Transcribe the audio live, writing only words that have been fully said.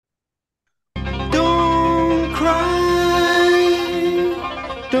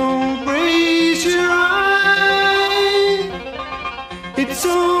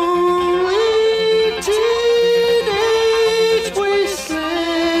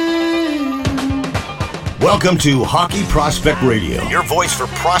Welcome to Hockey Prospect Radio, your voice for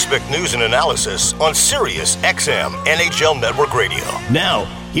prospect news and analysis on Sirius XM NHL Network Radio. Now,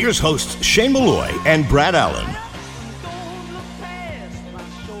 here's hosts Shane Malloy and Brad Allen.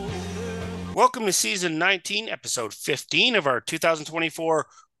 Welcome to Season 19, Episode 15 of our 2024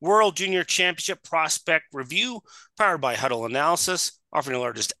 World Junior Championship Prospect Review, powered by Huddle Analysis, offering the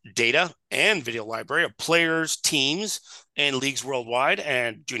largest data and video library of players, teams, and leagues worldwide,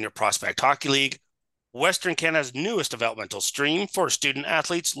 and Junior Prospect Hockey League, Western Canada's newest developmental stream for student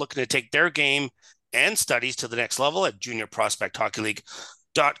athletes looking to take their game and studies to the next level at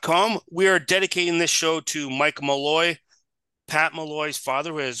juniorprospecthockeyleague.com. We are dedicating this show to Mike Malloy, Pat Malloy's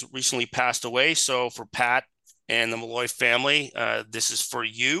father, who has recently passed away. So for Pat and the Malloy family, this is for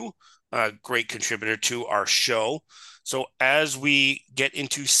you, a great contributor to our show. So as we get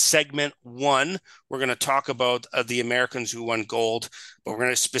into segment one, we're going to talk about the Americans who won gold, but we're going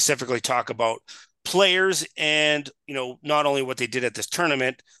to specifically talk about players and, not only what they did at this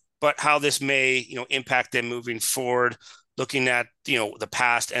tournament, but how this may, impact them moving forward, looking at, the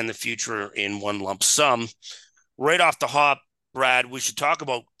past and the future in one lump sum. Right off the hop, Brad, we should talk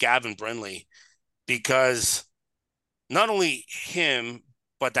about Gavin Brindley, because not only him,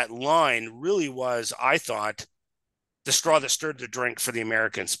 but that line really was, I thought, the straw that stirred the drink for the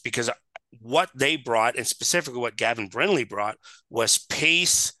Americans, because what they brought, and specifically what Gavin Brindley brought, was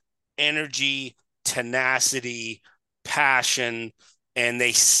pace, energy, tenacity, passion, and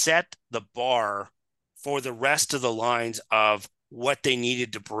they set the bar for the rest of the lines of what they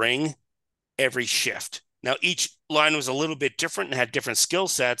needed to bring every shift. Now, each line was a little bit different and had different skill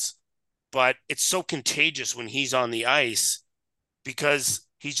sets, but it's so contagious when he's on the ice because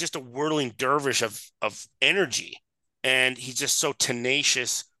he's just a whirling dervish of energy. And he's just so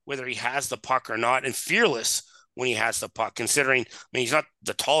tenacious, whether he has the puck or not, and fearless when he has the puck, considering, he's not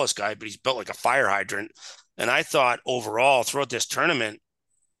the tallest guy, but he's built like a fire hydrant. And I thought overall throughout this tournament,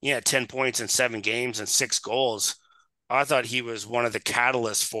 10 points in 7 games and 6 goals. I thought he was one of the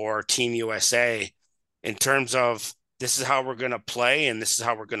catalysts for Team USA in terms of this is how we're going to play and this is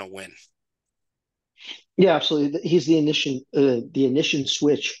how we're going to win. Yeah, absolutely. He's the ignition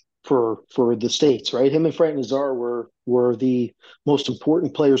switch for the States, right? Him and Frank Nazar were the most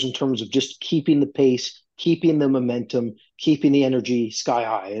important players in terms of just keeping the pace, keeping the momentum, keeping the energy sky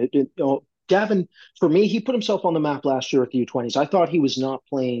high. Gavin, for me, he put himself on the map last year at the U20s. I thought he was not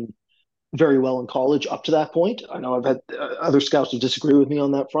playing very well in college up to that point. I know I've had other scouts who disagree with me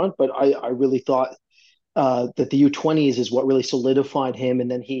on that front, but I really thought that the U20s is what really solidified him. And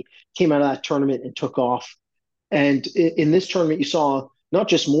then he came out of that tournament and took off. And in this tournament, you saw not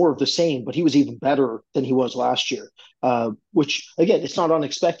just more of the same, but he was even better than he was last year, which, again, it's not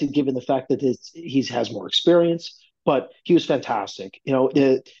unexpected given the fact that he has more experience, but he was fantastic.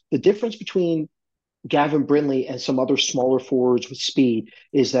 The difference between Gavin Brindley and some other smaller forwards with speed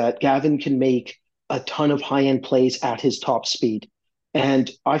is that Gavin can make a ton of high-end plays at his top speed. And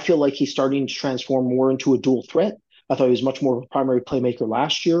I feel like he's starting to transform more into a dual threat. I thought he was much more of a primary playmaker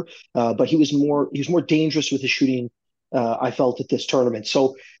last year, but he was more dangerous with his shooting, I felt, at this tournament.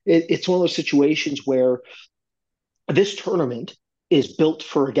 So it's one of those situations where this tournament is built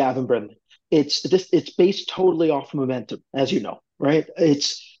for Gavin Brindley. It's based totally off momentum, as you know, right?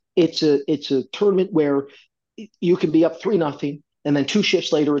 It's a tournament where you can be up 3-0, and then 2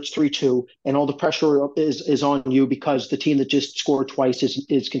 shifts later it's 3-2, and all the pressure is on you because the team that just scored twice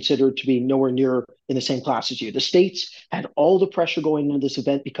is considered to be nowhere near in the same class as you. The States had all the pressure going into this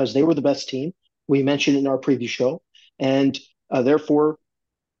event because they were the best team. We mentioned in our preview show, and therefore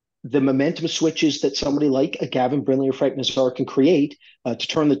the momentum switches that somebody like a Gavin Brindley or Frank Nazar can create to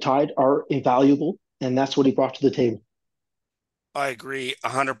turn the tide are invaluable, and that's what he brought to the table. I agree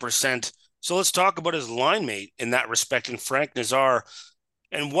 100%. So let's talk about his line mate in that respect, in Frank Nazar.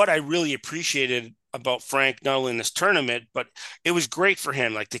 And what I really appreciated about Frank, not only in this tournament, but it was great for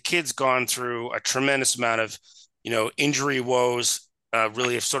him. Like, the kid's gone through a tremendous amount of, injury woes,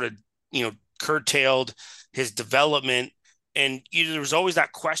 really have sort of, curtailed his development. And there was always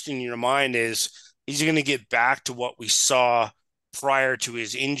that question in your mind is he going to get back to what we saw prior to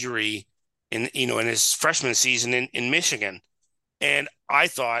his injury in his freshman season in Michigan? And I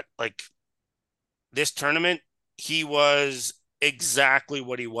thought, like, this tournament, he was exactly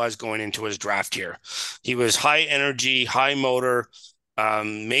what he was going into his draft year. He was high energy, high motor,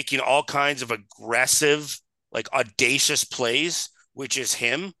 making all kinds of aggressive, like audacious plays, which is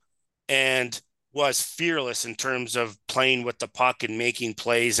him, and was fearless in terms of playing with the puck and making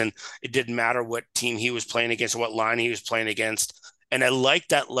plays. And it didn't matter what team he was playing against or what line he was playing against. And I like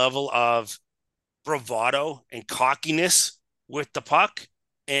that level of bravado and cockiness with the puck.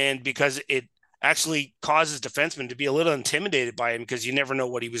 And because it actually causes defensemen to be a little intimidated by him because you never know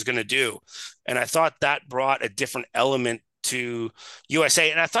what he was going to do. And I thought that brought a different element to USA.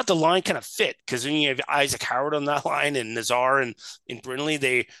 And I thought the line kind of fit because when you have Isaac Howard on that line and Nazar and Brindley,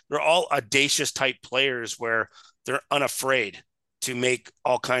 they're all audacious type players where they're unafraid to make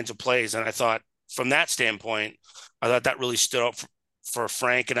all kinds of plays. And I thought from that standpoint, I thought that really stood out for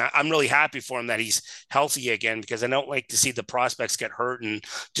Frank. And I'm really happy for him that he's healthy again, because I don't like to see the prospects get hurt and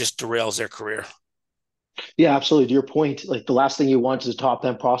just derails their career. Yeah, absolutely. To your point, like the last thing you want is a top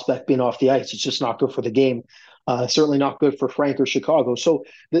end prospect being off the ice. It's just not good for the game. Certainly not good for Frank or Chicago. So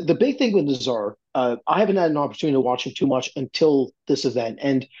the big thing with Nazar, I haven't had an opportunity to watch him too much until this event.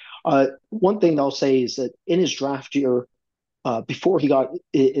 And one thing I'll say is that in his draft year, before he got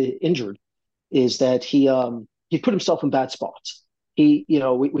injured, is that he put himself in bad spots. We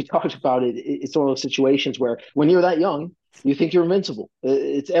talked about it. It's one of those situations where when you're that young, you think you're invincible.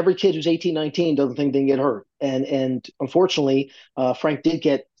 It's every kid who's 18, 19 doesn't think they can get hurt. And unfortunately, Frank did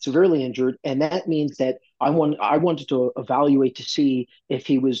get severely injured. And that means that I wanted to evaluate to see if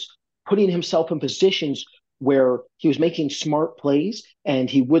he was putting himself in positions where he was making smart plays and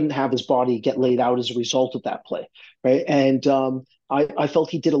he wouldn't have his body get laid out as a result of that play. Right. And I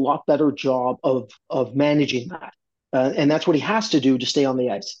felt he did a lot better job of managing that. And that's what he has to do to stay on the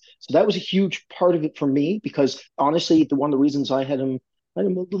ice. So that was a huge part of it for me, because honestly, one of the reasons I had him a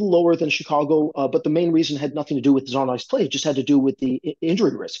little lower than Chicago, but the main reason had nothing to do with his on ice play. It just had to do with the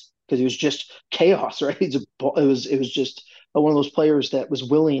injury risk, because he was just chaos, right? It was just one of those players that was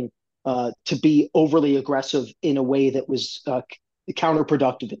willing to be overly aggressive in a way that was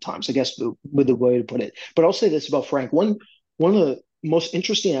counterproductive at times, I guess, with the way to put it. But I'll say this about Frank. One of the most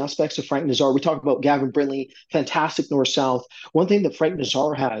interesting aspects of Frank Nazar, we talk about Gavin Brindley, fantastic north-south. One thing that Frank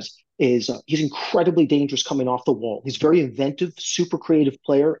Nazar has is he's incredibly dangerous coming off the wall. He's very inventive, super creative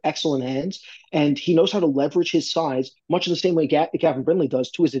player, excellent hands, and he knows how to leverage his size, much in the same way Gavin Brindley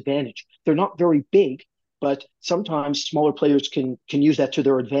does, to his advantage. They're not very big, but sometimes smaller players can use that to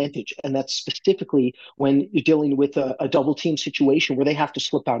their advantage. And that's specifically when you're dealing with a double team situation where they have to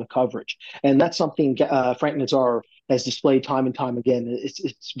slip out of coverage. And that's something Frank Nazar has displayed time and time again.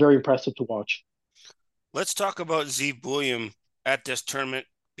 It's very impressive to watch. Let's talk about Zeev Buium at this tournament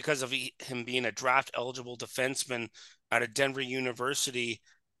because of him being a draft eligible defenseman out of Denver University.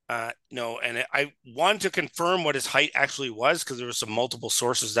 And I wanted to confirm what his height actually was, because there were some multiple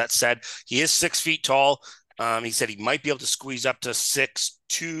sources that said he is 6 feet tall. He said he might be able to squeeze up to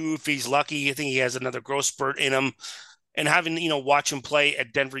 6'2" if he's lucky. I think he has another growth spurt in him. And having, watch him play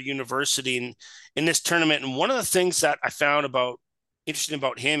at Denver University in this tournament. And one of the things that I found interesting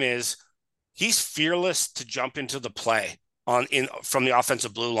about him is he's fearless to jump into the play from the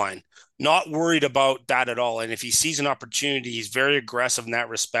offensive blue line. Not worried about that at all. And if he sees an opportunity, he's very aggressive in that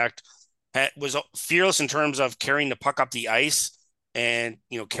respect. Was fearless in terms of carrying the puck up the ice and,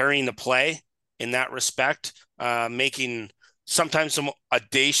 carrying the play in that respect, making sometimes some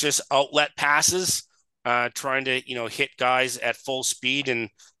audacious outlet passes, trying to, hit guys at full speed and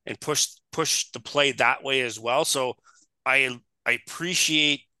push the play that way as well. So I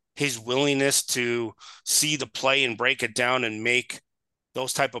appreciate his willingness to see the play and break it down and make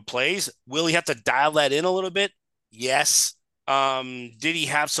those type of plays. Will he have to dial that in a little bit? Yes. Did he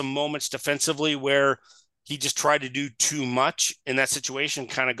have some moments defensively where he just tried to do too much in that situation,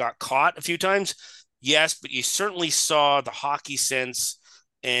 kind of got caught a few times? Yes, but you certainly saw the hockey sense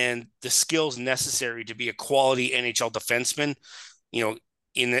and the skills necessary to be a quality NHL defenseman,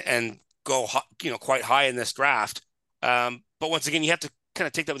 and go, quite high in this draft. But once again, you have to kind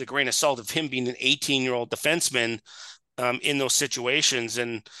of take that with a grain of salt of him being an 18-year-old defenseman in those situations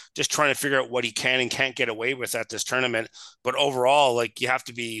and just trying to figure out what he can and can't get away with at this tournament. But overall, you have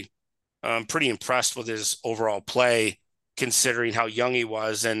to be pretty impressed with his overall play, considering how young he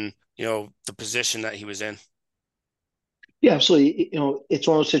was and, the position that he was in. Yeah, absolutely. It's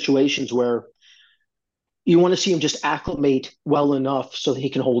one of those situations where you want to see him just acclimate well enough so that he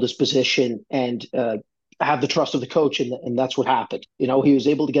can hold his position and have the trust of the coach, and that's what happened. He was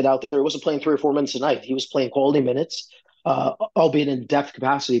able to get out there. He wasn't playing 3 or 4 minutes a night. He was playing quality minutes, albeit in depth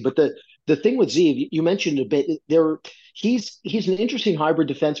capacity. But the thing with Zeev, you mentioned a bit there. He's an interesting hybrid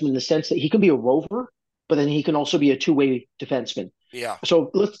defenseman in the sense that he can be a rover, but then he can also be a two-way defenseman. Yeah.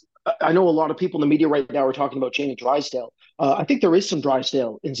 So I know a lot of people in the media right now are talking about Jamie Drysdale. I think there is some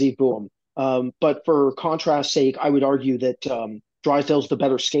Drysdale in Zeev Buium. But for contrast's sake, I would argue that Drysdale's the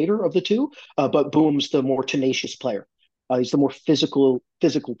better skater of the two, but Boom's the more tenacious player. He's the more physical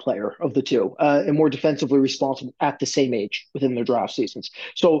player of the two, and more defensively responsible at the same age within their draft seasons.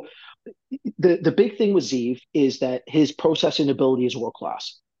 So the big thing with Zeev is that his processing ability is world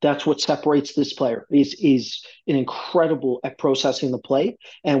class. That's what separates this player. He's an incredible at processing the play.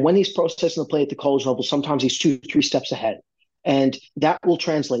 And when he's processing the play at the college level, sometimes he's 2, 3 steps ahead. And that will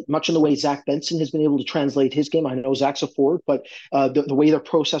translate much in the way Zach Benson has been able to translate his game. I know Zach's a forward, but the way their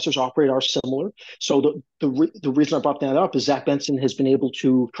processors operate are similar. So the reason I brought that up is Zach Benson has been able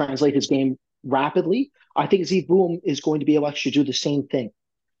to translate his game rapidly. I think Zeke Boom is going to be able to actually do the same thing,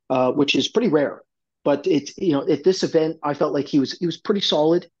 which is pretty rare. But it's, at this event, I felt like he was pretty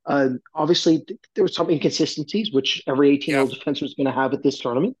solid. Obviously, there were some inconsistencies, which every 18-year-old defenseman is going to have at this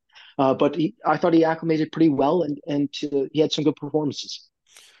tournament. But I thought he acclimated pretty well, and he had some good performances.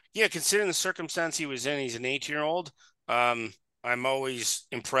 Yeah, considering the circumstance he was in, he's an 18-year-old. I'm always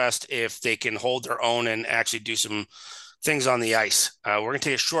impressed if they can hold their own and actually do some things on the ice. We're going to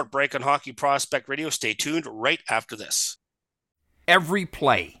take a short break on Hockey Prospect Radio. Stay tuned right after this. Every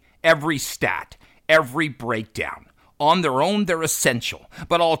play, every stat, every breakdown. On their own, they're essential,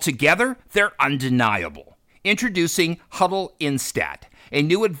 but altogether, they're undeniable. Introducing Huddle Instat, a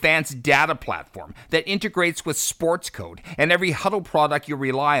new advanced data platform that integrates with Sports Code and every Huddle product you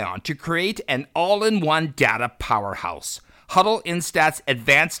rely on to create an all-in-one data powerhouse. Huddle Instat's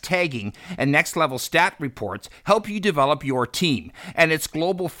advanced tagging and next-level stat reports help you develop your team, and its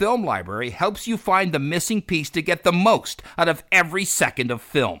global film library helps you find the missing piece to get the most out of every second of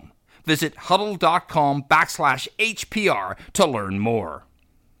film. Visit huddle.com/HPR to learn more.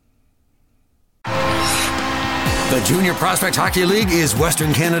 The Junior Prospect Hockey League is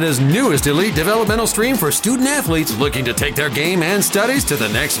Western Canada's newest elite developmental stream for student athletes looking to take their game and studies to the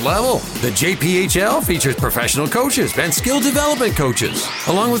next level. The JPHL features professional coaches and skill development coaches,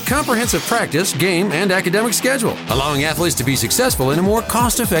 along with comprehensive practice, game, and academic schedule, allowing athletes to be successful in a more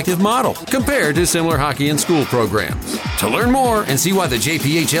cost-effective model compared to similar hockey and school programs. To learn more and see why the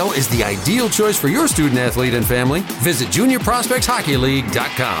JPHL is the ideal choice for your student athlete and family, visit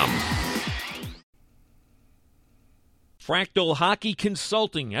juniorprospectshockeyleague.com. Fractal Hockey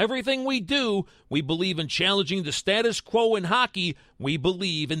Consulting. Everything we do, we believe in challenging the status quo in hockey. We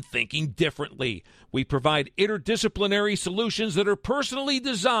believe in thinking differently. We provide interdisciplinary solutions that are personally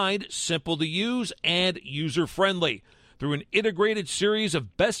designed, simple to use, and user-friendly. Through an integrated series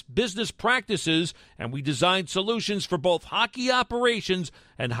of best business practices, and we design solutions for both hockey operations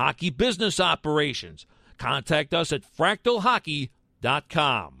and hockey business operations. Contact us at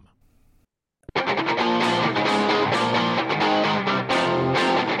fractalhockey.com.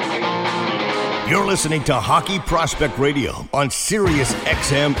 You're listening to Hockey Prospect Radio on Sirius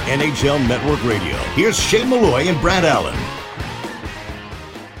XM NHL Network Radio. Here's Shane Malloy and Brad Allen.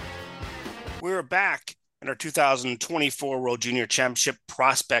 We're back in our 2024 World Junior Championship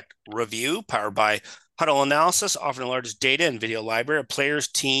Prospect Review, powered by Huddle Analysis, offering the largest data and video library of players,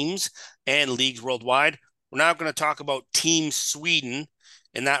 teams, and leagues worldwide. We're now going to talk about Team Sweden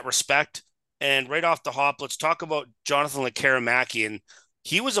in that respect. And right off the hop, let's talk about Jonathan Lekaramäki. And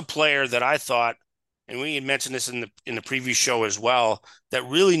he was a player that I thought, and we had mentioned this in the preview show as well, that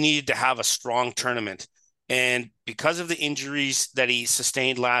really needed to have a strong tournament. And because of the injuries that he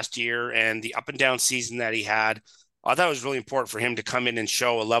sustained last year and the up and down season that he had, I thought it was really important for him to come in and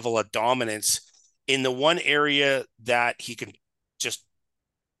show a level of dominance in the one area that he could just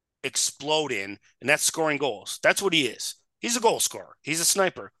explode in, and that's scoring goals. That's what he is. He's a goal scorer. He's a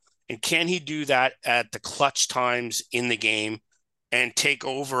sniper. And can he do that at the clutch times in the game and take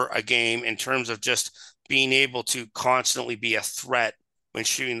over a game in terms of just being able to constantly be a threat when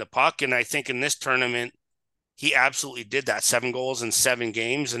shooting the puck? And I think in this tournament, he absolutely did that. 7 goals in 7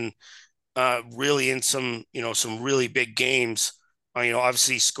 games, and really in some really big games.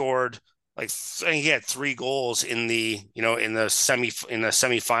 Obviously scored I think he had 3 goals in the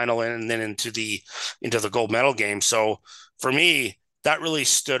semifinal and then into the gold medal game. So for me, that really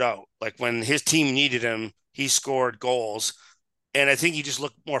stood out. Like when his team needed him, he scored goals. And I think he just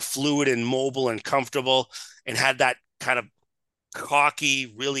looked more fluid and mobile and comfortable and had that kind of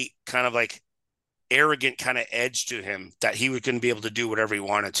cocky, really kind of like arrogant kind of edge to him that he was going to be able to do whatever he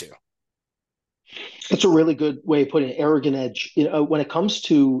wanted to. That's a really good way of putting it, arrogant edge. When it comes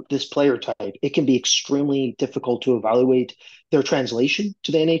to this player type, it can be extremely difficult to evaluate their translation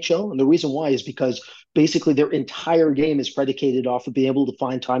to the NHL. And the reason why is because basically their entire game is predicated off of being able to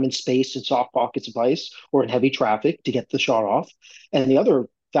find time and space in soft pockets of ice or in heavy traffic to get the shot off. And the other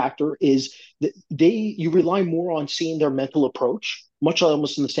factor is that you rely more on seeing their mental approach, much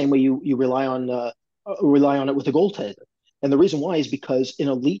almost in the same way you rely on it with a goaltender. And the reason why is because an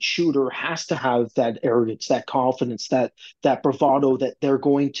elite shooter has to have that arrogance, that confidence, that bravado that they're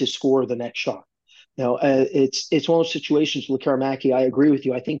going to score the next shot. It's one of those situations with Karamaki. I agree with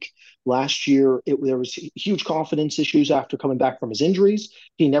you. I think last year there was huge confidence issues after coming back from his injuries.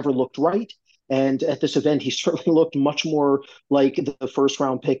 He never looked right. And at this event, he certainly looked much more like the first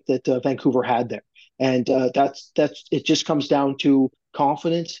round pick that Vancouver had there. And that's it. Just comes down to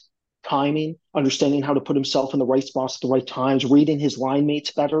confidence, timing, understanding how to put himself in the right spots at the right times, reading his line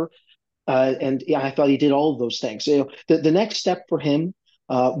mates better. And yeah, I thought he did all of those things. The next step for him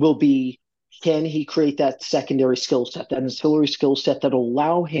will be, can he create that secondary skill set, that ancillary skill set that'll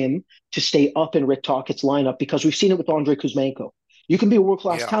allow him to stay up in Rick Tocchet's lineup? Because we've seen it with Andrei Kuzmenko. You can be a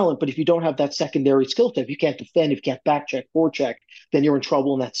world-class Yeah. talent, but if you don't have that secondary skill set, if you can't defend, if you can't back check, forecheck, then you're in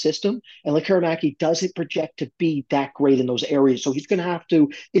trouble in that system. And Lekaramaki doesn't project to be that great in those areas. So he's going to have to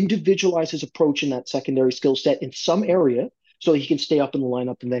individualize his approach in that secondary skill set in some area so he can stay up in the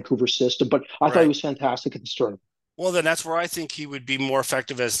lineup in Vancouver's system. But I thought he was fantastic at this tournament. Well, then that's where I think he would be more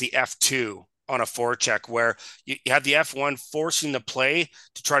effective as the F2 on a forecheck, where you have the F1 forcing the play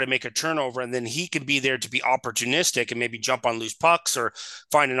to try to make a turnover, and then he can be there to be opportunistic and maybe jump on loose pucks or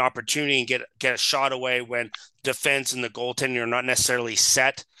find an opportunity and get a shot away when defense and the goaltending are not necessarily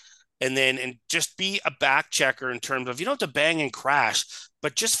set. And just be a back checker in terms of, you don't have to bang and crash,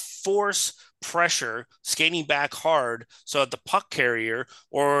 but just force pressure, skating back hard so that the puck carrier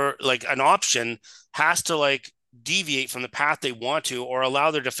or like an option has to like deviate from the path they want to or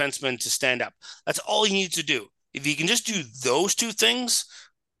allow their defenseman to stand up. That's all he needs to do. If he can just do those two things,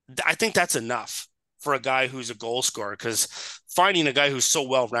 I think that's enough for a guy who's a goal scorer, because finding a guy who's so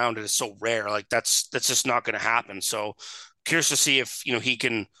well-rounded is so rare. Like that's just not going to happen. So curious to see if, he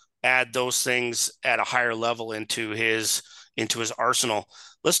can add those things at a higher level into his arsenal.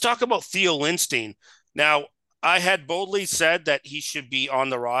 Let's talk about Theo Lindstein. Now, I had boldly said that he should be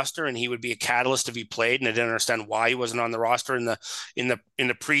on the roster and he would be a catalyst if he played, and I didn't understand why he wasn't on the roster in the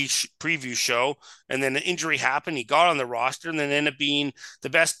preview show. And then the injury happened. He got on the roster and then ended up being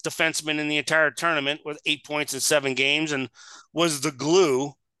the best defenseman in the entire tournament with 8 points in 7 games, and was the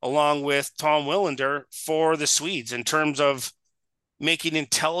glue along with Tom Willander for the Swedes in terms of making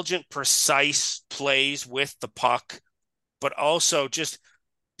intelligent, precise plays with the puck, but also just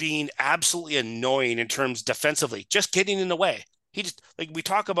being absolutely annoying in terms defensively, just getting in the way. He just, like, we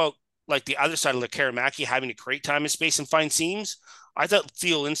talk about like the other side of Lekaramaki having to create time and space and find seams. I thought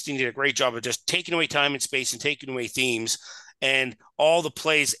Theo Lindstein did a great job of just taking away time and space and taking away themes, and all the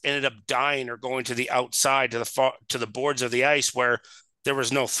plays ended up dying or going to the outside to the boards of the ice where there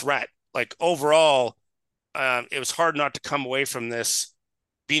was no threat. Like overall, it was hard not to come away from this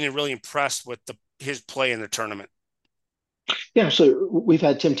being really impressed with his play in the tournament. Yeah, so we've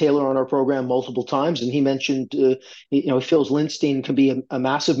had Tim Taylor on our program multiple times, and he mentioned, he feels Lindstein can be a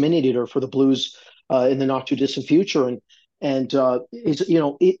massive minute eater for the Blues in the not too distant future, and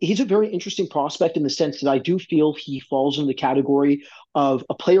he's a very interesting prospect in the sense that I do feel he falls in the category of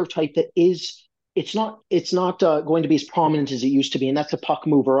a player type that is. It's not going to be as prominent as it used to be, and that's a puck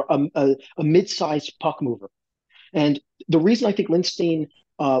mover, a mid-sized puck mover. And the reason I think Lindstein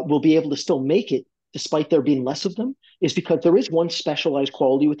will be able to still make it, despite there being less of them, is because there is one specialized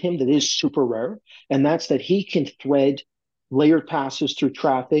quality with him that is super rare, and that's that he can thread layered passes through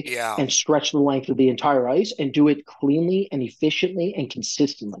traffic and stretch the length of the entire ice and do it cleanly and efficiently and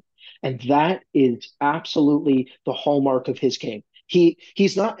consistently. And that is absolutely the hallmark of his game.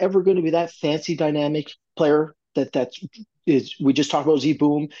 He's not ever going to be that fancy dynamic player we just talked about Z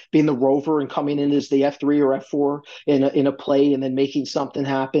Boom being the rover and coming in as the F3 or F4 in a play and then making something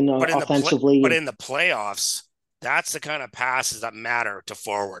happen offensively. But in the playoffs, that's the kind of passes that matter to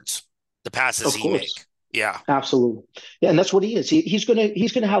forwards. The passes he make. Yeah, absolutely. Yeah, and that's what he is. He's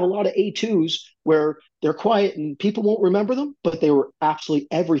gonna have a lot of A2s where they're quiet and people won't remember them, but they were absolutely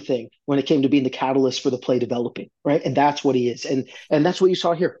everything when it came to being the catalyst for the play developing, right? And that's what he is, and that's what you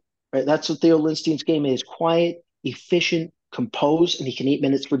saw here, right? That's what Theo Lindstein's game is: quiet, efficient, composed, and he can eat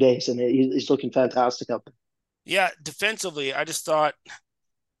minutes for days, and he's looking fantastic up there. Yeah, defensively, I just thought,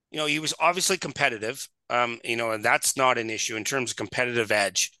 he was obviously competitive, and that's not an issue in terms of competitive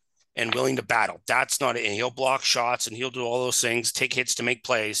edge and willing to battle. That's not it. And he'll block shots and he'll do all those things, take hits to make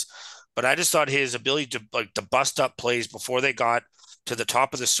plays. But I just thought his ability to bust up plays before they got to the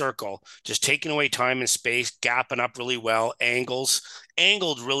top of the circle, just taking away time and space, gapping up really well, angled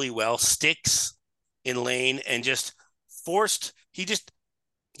really well, sticks in lane, and just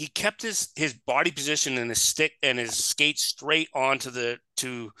he kept his body position and his stick and his skate straight onto the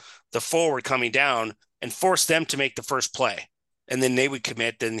forward coming down and forced them to make the first play. And then they would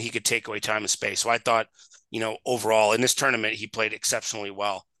commit, then he could take away time and space. So I thought, overall in this tournament, he played exceptionally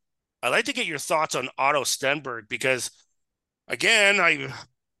well. I'd like to get your thoughts on Otto Stenberg because, again, I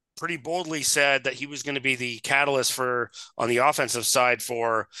pretty boldly said that he was going to be the catalyst on the offensive side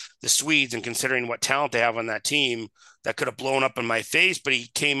for the Swedes, and considering what talent they have on that team, that could have blown up in my face. But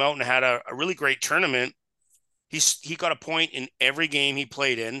he came out and had a really great tournament. He got a point in every game he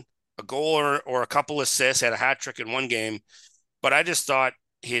played in, a goal or a couple assists, had a hat trick in one game. But I just thought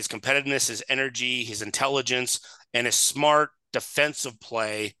his competitiveness, his energy, his intelligence, and his smart defensive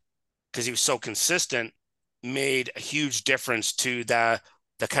play, because he was so consistent, made a huge difference to the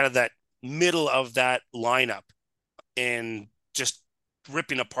kind of that middle of that lineup, and just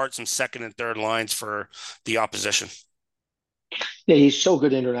ripping apart some second and third lines for the opposition. Yeah, he's so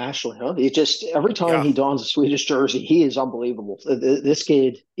good internationally, huh? He just, every time he dons a Swedish jersey, he is unbelievable. This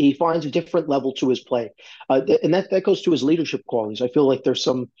kid, he finds a different level to his play. And that goes to his leadership qualities. I feel like there's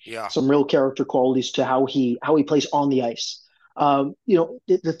some real character qualities to how he plays on the ice.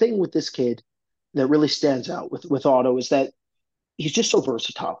 The thing with this kid that really stands out with Otto is that he's just so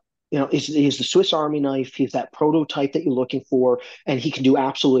versatile. He's the Swiss Army knife. He's that prototype that you're looking for, and he can do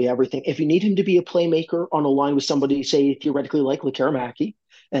absolutely everything. If you need him to be a playmaker on a line with somebody, say, theoretically like Lekaramäki,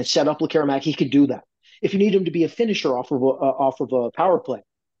 and set up Lekaramäki, he can do that. If you need him to be a finisher off of a power play,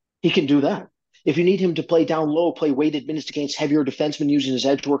 he can do that. If you need him to play down low, play weighted minutes against heavier defensemen using his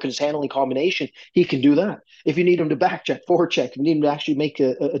edge work and his handling combination, he can do that. If you need him to back check, forecheck, if you need him to actually make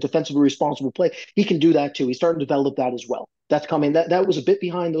a defensively responsible play, he can do that too. He's starting to develop that as well. That's coming. That was a bit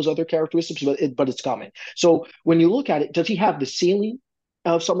behind those other characteristics, but it's coming. So when you look at it, does he have the ceiling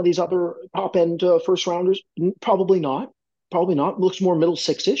of some of these other top-end first-rounders? Probably not. Looks more middle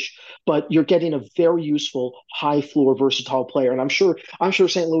six-ish, but you're getting a very useful, high-floor, versatile player. And I'm sure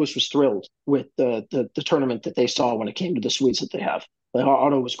St. Louis was thrilled with the tournament that they saw when it came to the Swedes that they have.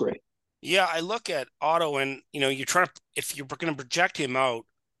 Otto was great. Yeah, I look at Otto, and you're trying to, if you're going to project him out,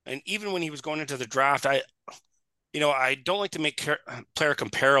 and even when he was going into the draft, I don't like to make player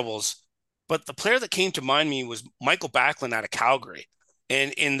comparables, but the player that came to mind me was Michael Backlund out of Calgary.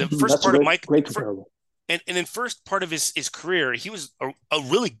 And in the first part of great comparable. And in first part of his career, he was a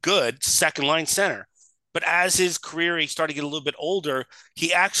really good second line center. But as his career, he started to get a little bit older,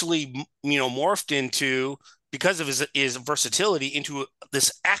 he actually, morphed into, because of his versatility, into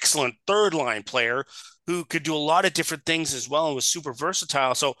this excellent third line player who could do a lot of different things as well and was super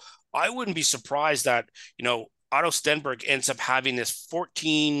versatile. So I wouldn't be surprised that, Otto Stenberg ends up having this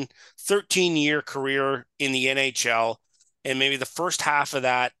 13-year career in the NHL. And maybe the first half of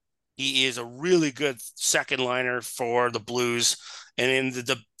that, he is a really good second liner for the Blues. And in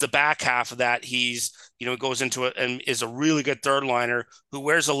the back half of that, he's, goes into it and is a really good third liner who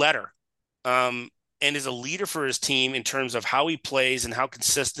wears a letter, and is a leader for his team in terms of how he plays and how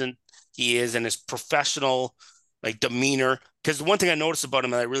consistent he is and his professional demeanor. Because the one thing I noticed about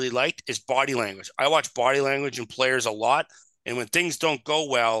him that I really liked is body language. I watch body language in players a lot. And when things don't go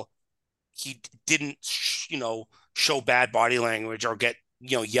well, he didn't, show bad body language or get,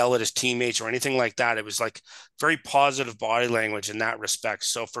 yell at his teammates or anything like that. It was very positive body language in that respect.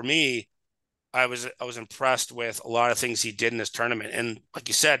 So for me, I was impressed with a lot of things he did in this tournament. And like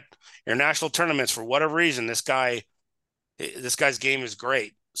you said, international tournaments, for whatever reason, this guy's game is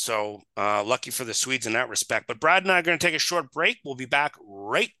great. So lucky for the Swedes in that respect. But Brad and I are going to take a short break. We'll be back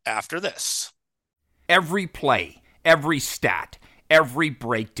right after this. Every play, every stat, every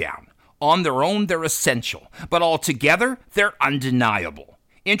breakdown. On their own, they're essential, but altogether, they're undeniable.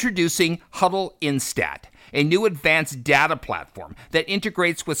 Introducing Huddle Instat, a new advanced data platform that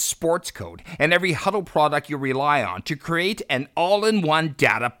integrates with Sports Code and every Huddle product you rely on to create an all-in-one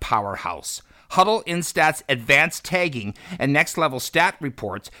data powerhouse. Huddle Instat's advanced tagging and next-level stat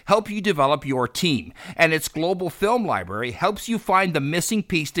reports help you develop your team, and its global film library helps you find the missing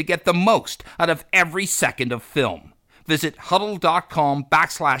piece to get the most out of every second of film. Visit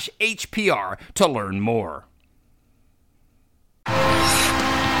huddle.com/HPR to learn more.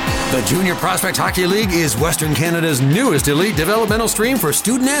 The Junior Prospect Hockey League is Western Canada's newest elite developmental stream for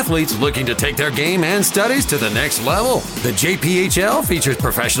student athletes looking to take their game and studies to the next level. The JPHL features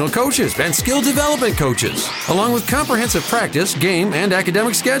professional coaches and skill development coaches, along with comprehensive practice, game, and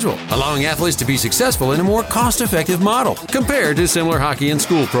academic schedule, allowing athletes to be successful in a more cost-effective model compared to similar hockey and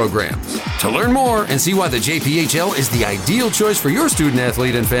school programs. To learn more and see why the JPHL is the ideal choice for your student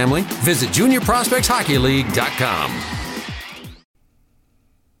athlete and family, visit juniorprospectshockeyleague.com.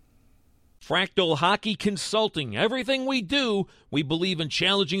 Fractal Hockey Consulting. Everything we do, we believe in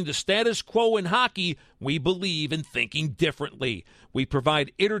challenging the status quo in hockey. We believe in thinking differently. We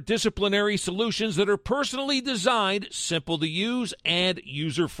provide interdisciplinary solutions that are personally designed, simple to use, and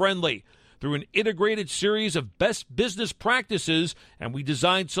user-friendly. Through an integrated series of best business practices, and we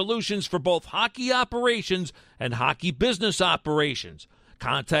design solutions for both hockey operations and hockey business operations.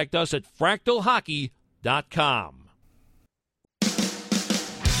 contact us at fractalhockey.com.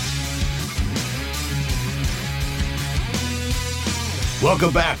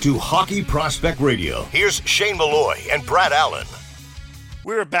 Welcome back to Hockey Prospect Radio. Here's Shane Malloy and Brad Allen.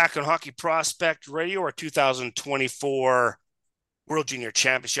 We're back on Hockey Prospect Radio, our 2024 World Junior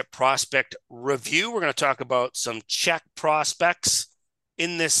Championship Prospect Review. We're going to talk about some Czech prospects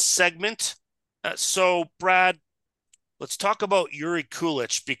in this segment. So, Brad, let's talk about Jiri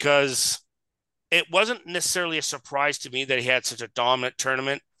Kulich, because it wasn't necessarily a surprise to me that he had such a dominant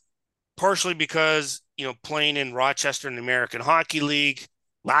tournament, partially because, playing in Rochester in the American Hockey League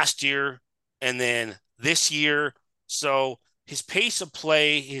last year and then this year. So his pace of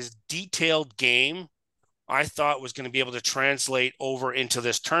play, his detailed game, I thought was going to be able to translate over into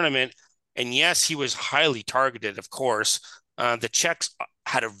this tournament. And yes, he was highly targeted, of course. The Czechs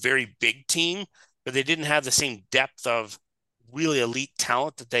had a very big team, but they didn't have the same depth of really elite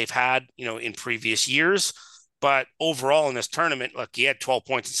talent that they've had, in previous years. But overall in this tournament, look, he had 12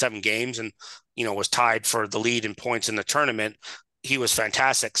 points in 7 games and, was tied for the lead in points in the tournament. He was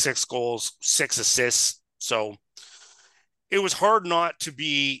fantastic. 6 goals, 6 assists. So it was hard not to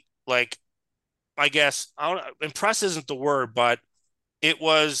be like, I guess, impressed isn't the word, but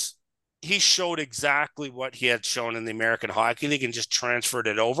he showed exactly what he had shown in the American Hockey League and just transferred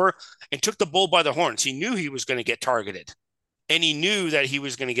it over and took the bull by the horns. He knew he was going to get targeted. And he knew that he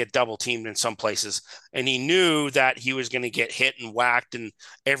was going to get double teamed in some places. And he knew that he was going to get hit and whacked and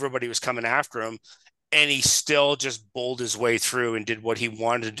everybody was coming after him. And he still just bowled his way through and did what he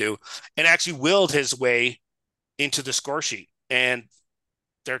wanted to do and actually willed his way into the score sheet. And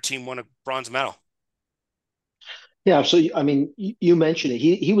their team won a bronze medal. Yeah. So, you mentioned it.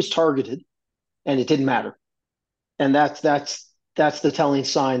 He was targeted and it didn't matter. And that's the telling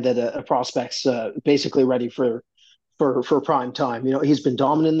sign that a prospect's basically ready for prime time. He's been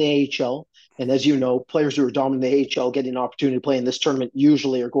dominant in the AHL, and as you know, players who are dominant in the AHL getting an opportunity to play in this tournament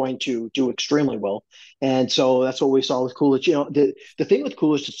usually are going to do extremely well. And so that's what we saw with Kulich. The thing with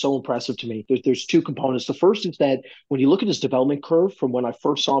Kulich that's so impressive to me, there's 2 components. The first is that when you look at his development curve from when I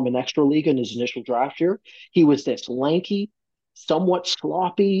first saw him in Extra League in his initial draft year, he was this lanky, somewhat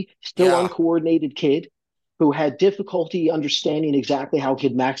sloppy, still uncoordinated kid who had difficulty understanding exactly how he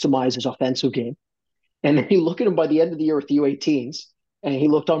could maximize his offensive game. And then you look at him by the end of the year with the U18s, and he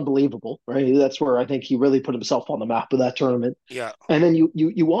looked unbelievable, right? That's where I think he really put himself on the map of that tournament. Yeah. And then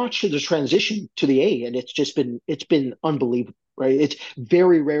you watch the transition to the A, and it's been unbelievable, right? It's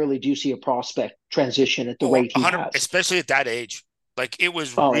very rarely do you see a prospect transition at the rate he has, especially at that age. Like it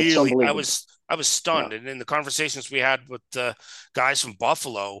was really, I was stunned. Yeah. And in the conversations we had with the guys from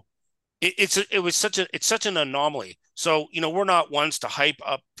Buffalo, it's such an anomaly. So we're not ones to hype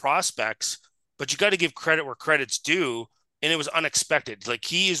up prospects, but you got to give credit where credit's due, and it was unexpected. Like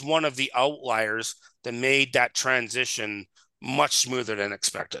he is one of the outliers that made that transition much smoother than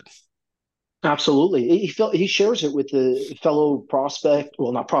expected. Absolutely. He shares it with the fellow prospect,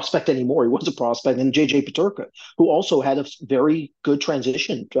 well, not prospect anymore. He was a prospect, and JJ Peterka, who also had a very good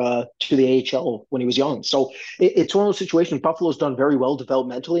transition to the AHL when he was young. So it's one of those situations. Buffalo's done very well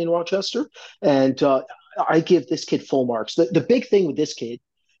developmentally in Rochester, and I give this kid full marks. The big thing with this kid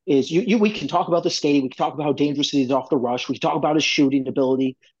is we can talk about the skate, we can talk about how dangerous he is off the rush, we can talk about his shooting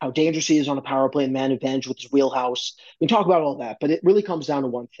ability, how dangerous he is on a power play and man advantage with his wheelhouse. We can talk about all that, but it really comes down to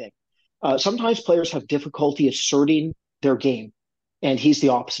one thing. Sometimes players have difficulty asserting their game, and he's the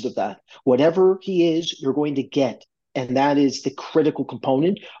opposite of that. Whatever he is, you're going to get, and that is the critical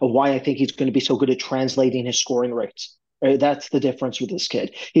component of why I think he's going to be so good at translating his scoring rates. Right? That's the difference with this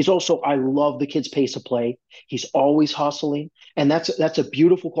kid. He's also, I love the kid's pace of play. He's always hustling, and that's a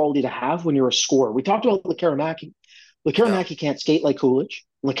beautiful quality to have when you're a scorer. We talked about Lekaramaki. Lekaramaki can't skate like Kulich.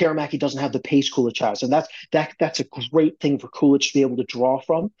 Lekaramaki doesn't have the pace Kulich has, and that's a great thing for Kulich to be able to draw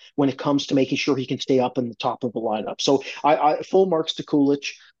from when it comes to making sure he can stay up in the top of the lineup. So I full marks to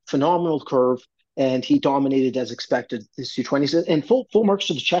Kulich, phenomenal curve, and he dominated as expected this U20s, and full marks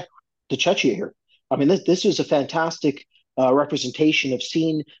to the Czechia here. I mean, this is a fantastic representation of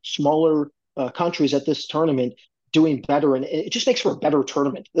seeing smaller countries at this tournament doing better, and it just makes for a better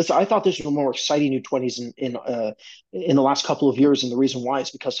tournament. I thought this was a more exciting U20s in the last couple of years, and the reason why is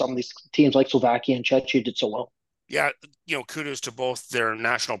because some of these teams like Slovakia and Czechia did so well. Yeah, kudos to both their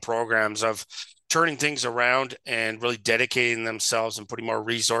national programs of turning things around and really dedicating themselves and putting more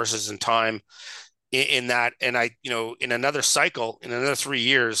resources and time in that. And in another cycle, in another 3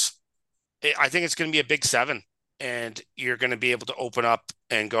 years, I think it's going to be a big 7. And you're going to be able to open up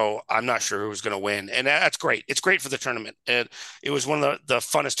and go, I'm not sure who's going to win. And that's great. It's great for the tournament. And it was one of the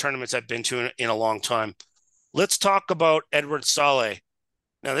funnest tournaments I've been to in a long time. Let's talk about Edward Saleh.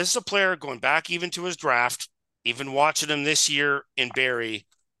 Now, this is a player going back even to his draft, even watching him this year in Barrie.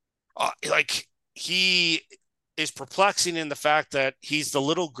 Like, he is perplexing in the fact that he's the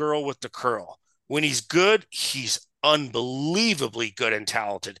little girl with the curl. When he's good, he's unbelievably good and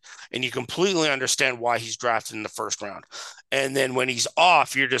talented. And you completely understand why he's drafted in the first round. And then when he's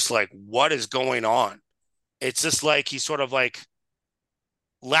off, you're just like, what is going on? It's just like he's sort of like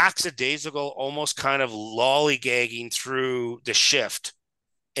lackadaisical, almost kind of lollygagging through the shift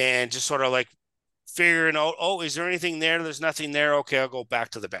and just sort of like figuring out, oh, is there anything there? There's nothing there. Okay, I'll go back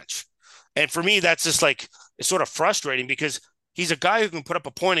to the bench. And for me, that's just like, it's sort of frustrating because he's a guy who can put up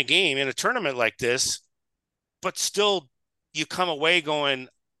a point a game in a tournament like this, but still you come away going,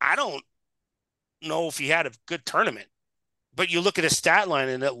 I don't know if he had a good tournament. But you look at his stat line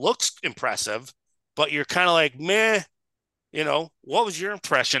and it looks impressive, but you're kind of like, meh, what was your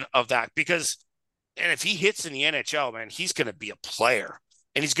impression of that? Because, and if he hits in the NHL, man, he's going to be a player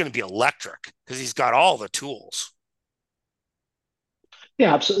and he's going to be electric because he's got all the tools.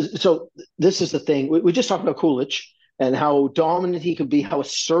 Yeah, absolutely. So this is the thing. We just talked about Kulich and how dominant he can be, how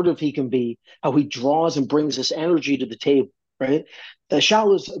assertive he can be, how he draws and brings this energy to the table, right?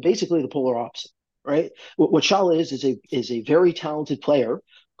 Shala is basically the polar opposite, right? What Shala is a very talented player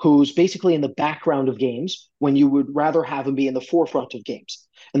who's basically in the background of games when you would rather have him be in the forefront of games.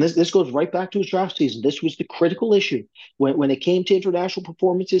 And this goes right back to his draft season. This was the critical issue. When it came to international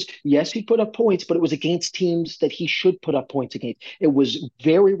performances, yes, he put up points, but it was against teams that he should put up points against. It was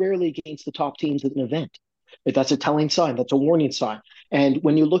very rarely against the top teams at an event. That's a telling sign. That's a warning sign. And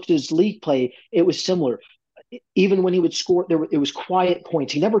when you looked at his league play, it was similar. Even when he would score, it was quiet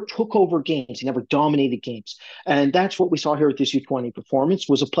points. He never took over games. He never dominated games. And that's what we saw here at this U20 performance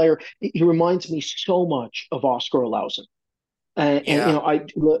was a player. He reminds me so much of Oscar Olausen. And Yeah.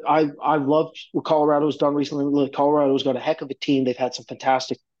 I loved what Colorado's done recently. Look, Colorado's got a heck of a team. They've had some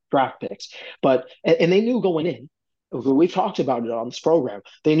fantastic draft picks, but and they knew going in. We've talked about it on this program.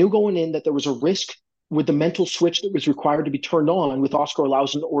 They knew going in that there was a risk with the mental switch that was required to be turned on with Oscar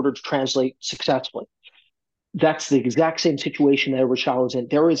Olausen in order to translate successfully. That's the exact same situation that Rashad is in.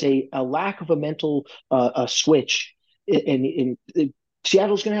 There is a lack of a mental switch, and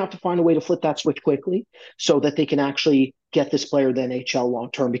Seattle's going to have to find a way to flip that switch quickly so that they can actually get this player to the NHL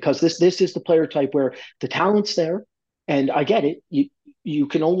long term. Because this is the player type where the talent's there, and I get it. You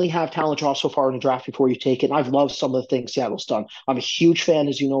can only have talent draw so far in a draft before you take it. And I've loved some of the things Seattle's done. I'm a huge fan,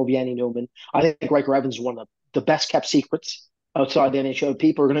 as you know, of Yanni Newman. I think Riker Evans is one of the best kept secrets outside the NHL.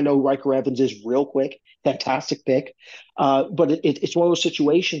 People are going to know who Riker Evans is real quick. Fantastic pick. But it's one of those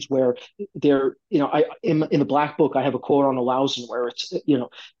situations where they're, I in the black book, I have a quote on Olausen where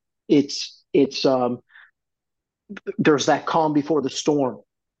it's there's that calm before the storm.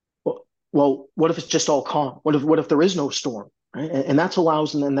 Well, what if it's just all calm? What if there is no storm? Right? And that's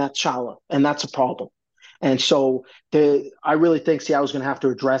Olausen and that's Shala, and that's a problem. And so I really think Seattle's going to have to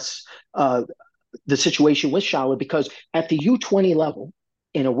address the situation with Shala because at the U20 level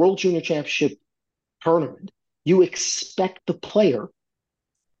in a World Junior Championship tournament, you expect the player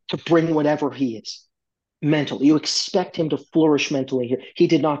to bring whatever he is mentally. You expect him to flourish mentally here. He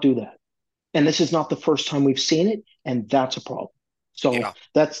did not do that. And this is not the first time we've seen it, and that's a problem. So Yeah.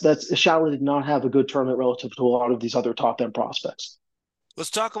 that's Shala did not have a good tournament relative to a lot of these other top end prospects. Let's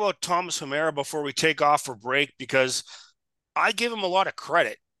talk about Thomas Hamara before we take off for break because I give him a lot of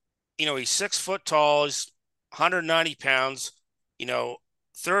credit. He's 6 foot tall, he's 190 pounds, he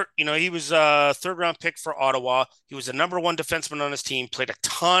was a third round pick for Ottawa. He was the number one defenseman on his team, played a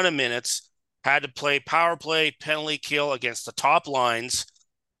ton of minutes, had to play power play, penalty kill against the top lines.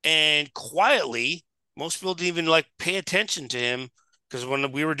 And quietly, most people didn't even pay attention to him because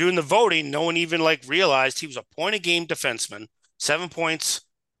when we were doing the voting, no one even realized he was a point a game defenseman, 7 points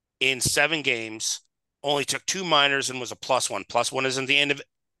in 7 games, only took 2 minors and was a +1. +1 isn't the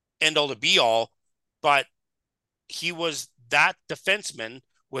end all to be all, but he was that defenseman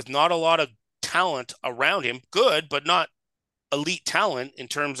with not a lot of talent around him. Good, but not elite talent in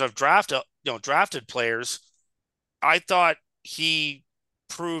terms of drafted players. I thought he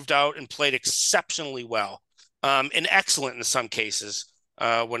proved out and played exceptionally well, and excellent in some cases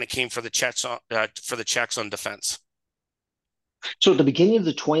when it came for the Czechs on defense. So at the beginning of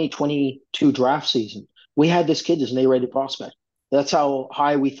the 2022 draft season, we had this kid as an A-rated prospect. That's how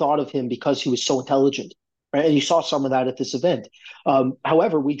high we thought of him because he was so intelligent. Right? And you saw some of that at this event.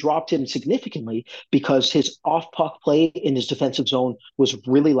 However, we dropped him significantly because his off-puck play in his defensive zone was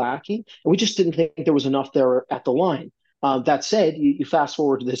really lacking, and we just didn't think there was enough there at the line. That said, you fast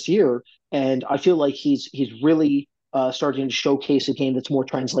forward to this year, and I feel like he's really starting to showcase a game that's more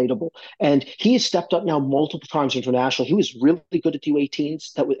translatable. And he has stepped up now multiple times internationally. He was really good at the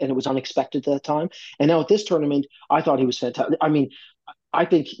U18s, and it was unexpected at that time. And now at this tournament, I thought he was fantastic. I mean, I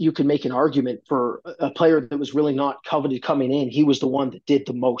think you can make an argument for a player that was really not coveted coming in. He was the one that did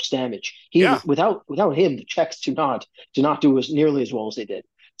the most damage. Yeah. Without him, the Czechs do not do as nearly as well as they did.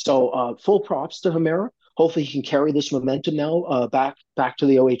 So full props to Hamera. Hopefully he can carry this momentum now back to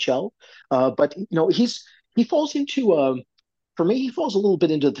the OHL. But he falls into for me, he falls a little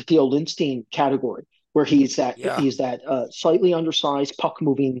bit into the Theo Lindstein category, where he's that slightly undersized puck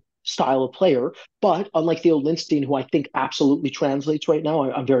moving style of player. But unlike Theo Lindstein, who I think absolutely translates right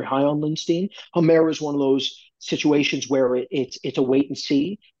now, I'm very high on Lindstein. Hamera is one of those situations where it's a wait and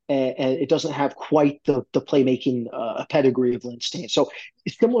see, and it doesn't have quite the playmaking pedigree of Lindstein. So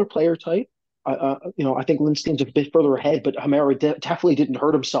similar player type. I think Lindstein's a bit further ahead, but Hamera definitely didn't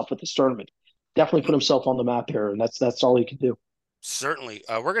hurt himself at this tournament. Definitely put himself on the map here, and that's all he can do. Certainly.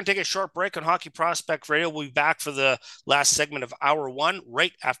 We're going to take a short break on Hockey Prospect Radio. We'll be back for the last segment of Hour 1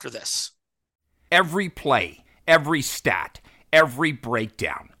 right after this. Every play, every stat, every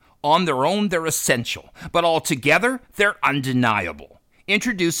breakdown. On their own, they're essential, but all together, they're undeniable.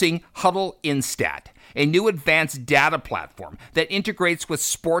 Introducing Huddle Instat, a new advanced data platform that integrates with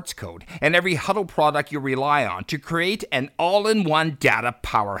Sports Code and every Huddle product you rely on to create an all-in-one data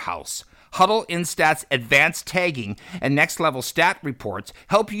powerhouse. Huddle Instat's advanced tagging and next-level stat reports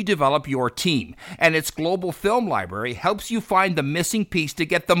help you develop your team, and its global film library helps you find the missing piece to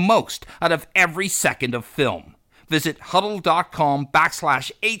get the most out of every second of film. Visit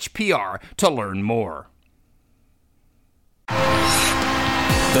huddle.com/HPR to learn more.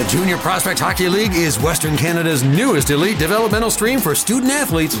 The Junior Prospect Hockey League is Western Canada's newest elite developmental stream for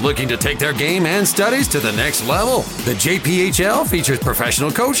student-athletes looking to take their game and studies to the next level. The JPHL features professional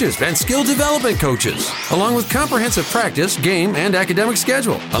coaches and skill development coaches, along with comprehensive practice, game, and academic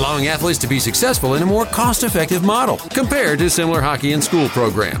schedule, allowing athletes to be successful in a more cost-effective model compared to similar hockey and school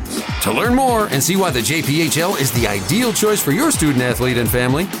programs. To learn more and see why the JPHL is the ideal choice for your student-athlete and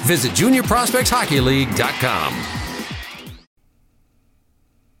family, visit juniorprospectshockeyleague.com.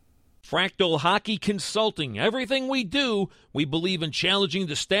 Fractal Hockey Consulting. Everything we do, we believe in challenging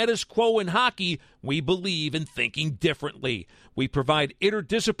the status quo in hockey. We believe in thinking differently. We provide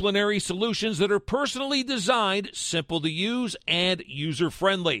interdisciplinary solutions that are personally designed, simple to use, and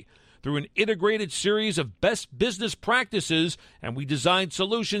user-friendly. Through an integrated series of best business practices, and we design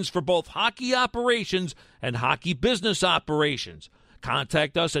solutions for both hockey operations and hockey business operations.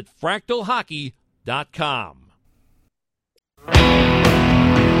 Contact us at fractalhockey.com.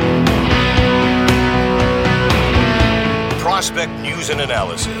 Prospect news and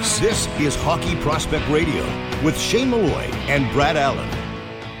analysis. This is Hockey Prospect Radio with Shane Malloy and Brad Allen.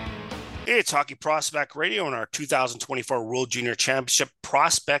 It's Hockey Prospect Radio in our 2024 World Junior Championship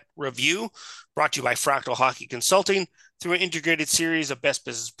Prospect Review, brought to you by Fractal Hockey Consulting. Through an integrated series of best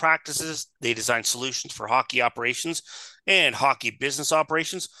business practices, they design solutions for hockey operations and hockey business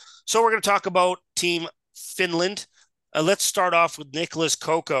operations. So we're going to talk about Team Finland. Let's start off with Nicholas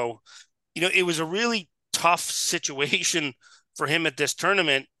Coco. It was a really tough situation for him at this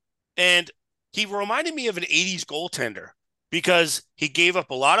tournament, and he reminded me of an 80s goaltender because he gave up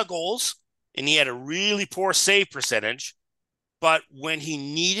a lot of goals and he had a really poor save percentage, but when he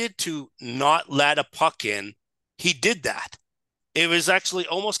needed to not let a puck in, he did that. It was actually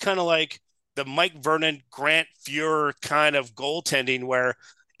almost kind of like the Mike Vernon, Grant Fuhrer kind of goaltending, where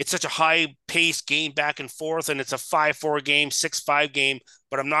it's such a high-paced game back and forth, and it's a 5-4 game, 6-5 game,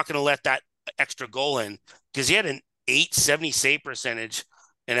 but I'm not going to let that extra goal in, because he had an 870 save percentage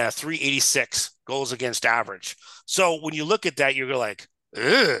and a 386 goals against average. So when you look at that, you're like,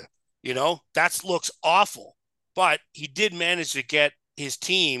 ugh, that looks awful. But he did manage to get his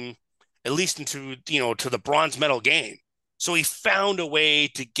team at least into, to the bronze medal game. So he found a way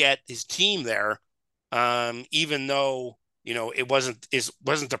to get his team there, even though, it wasn't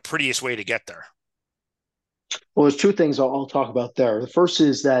the prettiest way to get there. Well, there's two things I'll talk about there. The first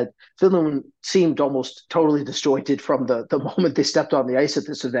is that Finland seemed almost totally disjointed from the moment they stepped on the ice at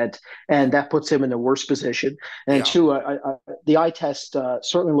this event, and that puts him in a worse position. And two, the eye test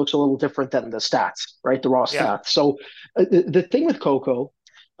certainly looks a little different than the stats, right? The raw stats. So the thing with Coco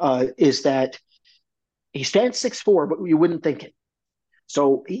is that he stands 6'4", but you wouldn't think it.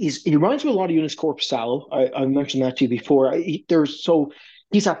 So he reminds me a lot of Eunice Korpisalo. I mentioned that to you before.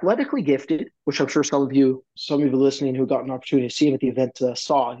 He's athletically gifted, which I'm sure some of you listening who got an opportunity to see him at the event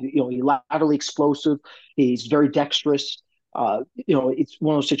saw. He's laterally explosive. He's very dexterous. It's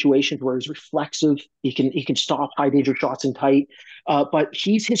one of those situations where he's reflexive. He can stop high danger shots in tight. But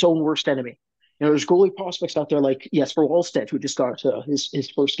he's his own worst enemy. there's goalie prospects out there like Jesper Wallstedt, who just got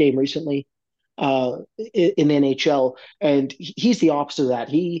his first game recently in the NHL, and he's the opposite of that.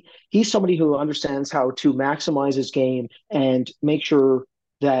 He's somebody who understands how to maximize his game and make sure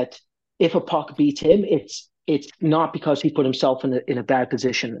that if a puck beats him, it's not because he put himself in a bad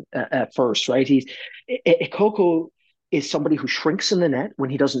position at first, right? Coco is somebody who shrinks in the net when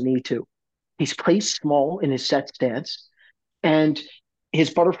he doesn't need to. He's placed small in his set stance, and his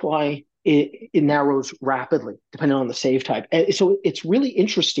butterfly it narrows rapidly depending on the save type. And so it's really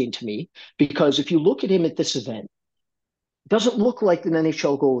interesting to me because if you look at him at this event, it doesn't look like an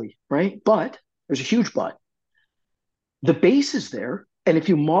NHL goalie, right? But there's a huge but. The base is there, and if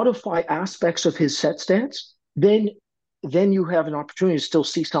you modify aspects of his set stance, then you have an opportunity to still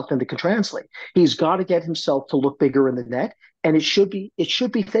see something that can translate. He's got to get himself to look bigger in the net, and it should be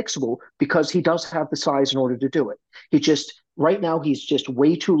fixable because he does have the size in order to do it. Right now he's just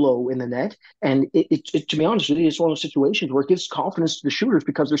way too low in the net, and to be honest with you, it's one of those situations where it gives confidence to the shooters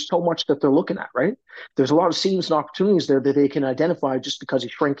because there's so much that they're looking at. Right, there's a lot of seams and opportunities there that they can identify just because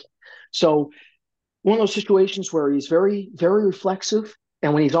he's shrinking. So one of those situations where he's very, very reflexive,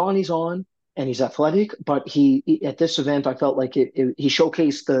 and when he's on, and he's athletic. But he at this event, I felt like he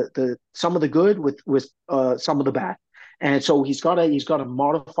showcased the some of the good with some of the bad, and so he's got to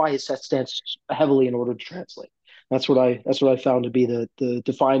modify his set stance heavily in order to translate. That's what I found to be the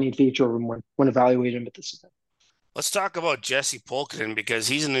defining feature of him when evaluating him at this event. Let's talk about Jesse Pulkkinen because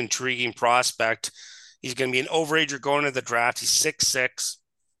he's an intriguing prospect. He's going to be an overager going into the draft. He's 6'6",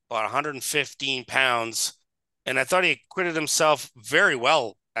 about 115 pounds. And I thought he acquitted himself very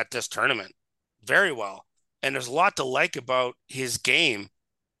well at this tournament. Very well. And there's a lot to like about his game.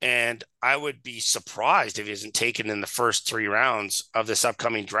 And I would be surprised if he isn't taken in the first 3 rounds of this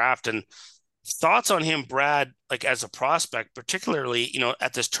upcoming draft. And thoughts on him, Brad, like as a prospect, particularly,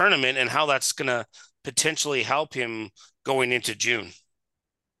 at this tournament and how that's going to potentially help him going into June.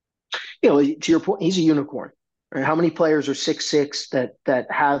 To your point, he's a unicorn. Right? How many players are 6'6" that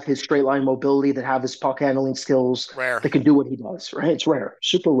have his straight line mobility, that have his puck handling skills, rare, that can do what he does? Right, it's rare,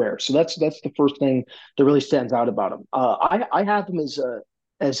 super rare. So that's the first thing that really stands out about him. I have him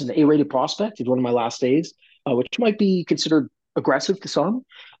as an A-rated prospect. He's one of my last days, which might be considered aggressive to some.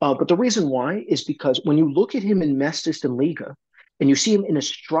 But the reason why is because when you look at him in Mestis and Liga, and you see him in a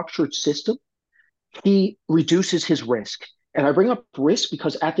structured system, he reduces his risk. And I bring up risk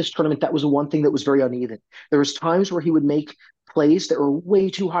because at this tournament, that was the one thing that was very uneven. There was times where he would make plays that were way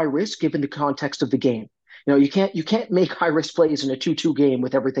too high risk given the context of the game. You can't make high risk plays in a 2-2 game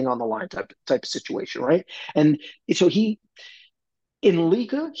with everything on the line type of situation, right? And so in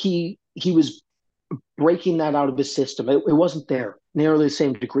Liga, he was breaking that out of his system. It wasn't there nearly the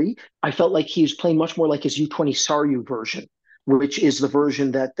same degree. I felt like he was playing much more like his U20 Saryu version, which is the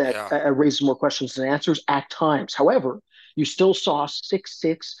version that raises more questions than answers at times. However, you still saw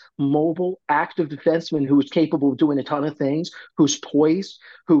 6'6", mobile, active defenseman who is capable of doing a ton of things, who's poised,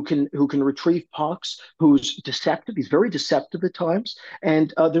 who can retrieve pucks, who's deceptive. He's very deceptive at times,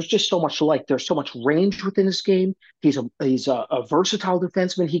 and there's just so much to like. There's so much range within his game. He's a versatile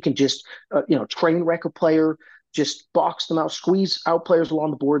defenseman. He can just train wreck a player, just box them out, squeeze out players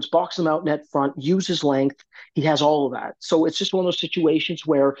along the boards, box them out net front, use his length. He has all of that. So it's just one of those situations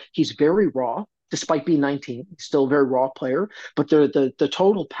where he's very raw. Despite being 19, he's still a very raw player. But the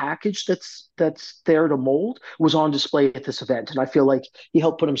total package that's there to mold was on display at this event, and I feel like he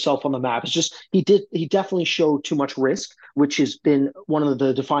helped put himself on the map. It's just he definitely showed too much risk, which has been one of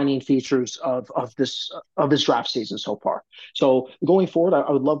the defining features of this draft season so far. So going forward,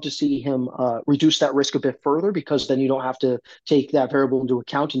 I would love to see him reduce that risk a bit further because then you don't have to take that variable into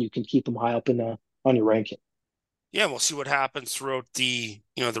account, and you can keep him high up on your ranking. Yeah, we'll see what happens throughout the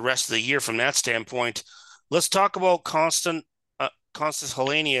rest of the year from that standpoint. Let's talk about Constance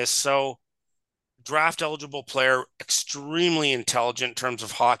Helenius. So, draft eligible player, extremely intelligent in terms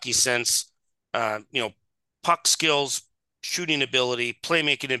of hockey sense, puck skills, shooting ability,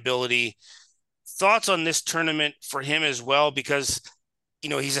 playmaking ability. Thoughts on this tournament for him as well, because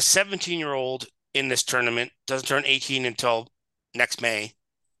he's a 17-year-old in this tournament, doesn't turn 18 until next May.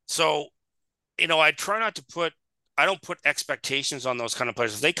 So, I don't put expectations on those kind of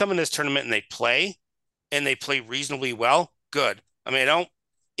players. If they come in this tournament and they play reasonably well, good. I mean, and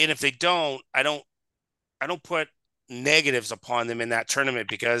if they don't, I don't put negatives upon them in that tournament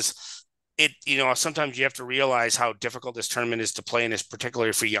because sometimes you have to realize how difficult this tournament is to play, and is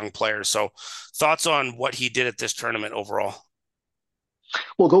particularly for young players. So thoughts on what he did at this tournament overall?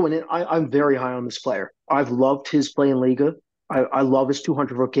 Well, going in, I'm very high on this player. I've loved his play in Liga. I love his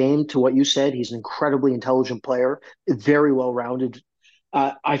 200-foot game. To what you said, he's an incredibly intelligent player, very well-rounded.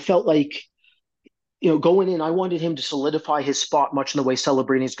 I felt like going in, I wanted him to solidify his spot much in the way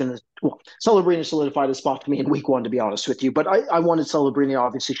Celebrini is going to. Well, Celebrini solidified his spot to me in week one, to be honest with you. But I wanted Celebrini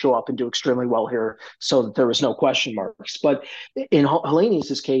obviously show up and do extremely well here so that there was no question marks. But in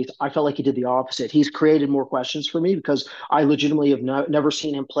Helenius' case, I felt like he did the opposite. He's created more questions for me because I legitimately have never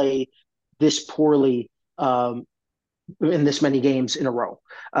seen him play this poorly in this many games in a row.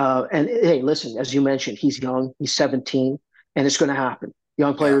 And hey, listen, as you mentioned, he's young, he's 17, and it's going to happen.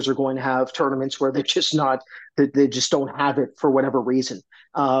 Young players are going to have tournaments where they're just not, they just don't have it for whatever reason.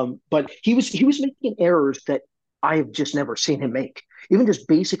 But he was making errors that I have just never seen him make. Even just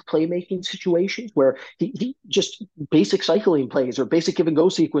basic playmaking situations where he just basic cycling plays or basic give and go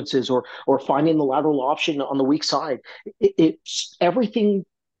sequences or finding the lateral option on the weak side. It's everything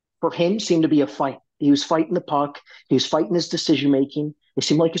for him seemed to be a fight. He was fighting the puck. He was fighting his decision making. It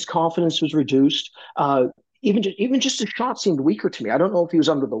seemed like his confidence was reduced. Even just his shot seemed weaker to me. I don't know if he was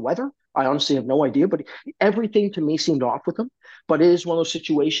under the weather. I honestly have no idea, but everything to me seemed off with him. But it is one of those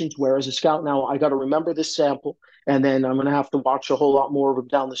situations where, as a scout now, I got to remember this sample, and then I'm going to have to watch a whole lot more of him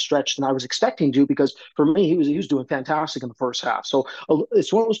down the stretch than I was expecting to, because for me, he was doing fantastic in the first half. So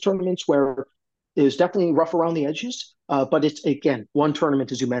it's one of those tournaments where it was definitely rough around the edges, but it's, again, one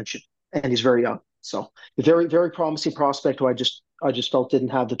tournament, as you mentioned, and he's very young. So a very, very promising prospect who I just felt didn't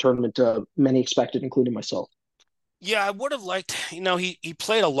have the tournament many expected, including myself. Yeah, I would have liked, he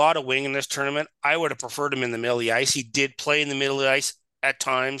played a lot of wing in this tournament. I would have preferred him in the middle of the ice. He did play in the middle of the ice at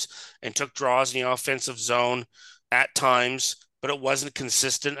times and took draws in the offensive zone at times, but it wasn't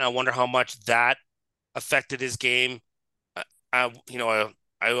consistent. I wonder how much that affected his game. I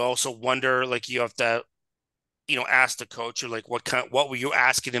also wonder, like, you have to, ask the coach, or like, what were you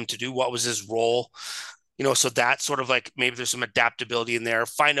asking him to do? What was his role? So that sort of like, maybe there's some adaptability in there.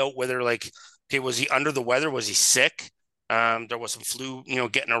 Find out whether, like, okay, was he under the weather? Was he sick? There was some flu,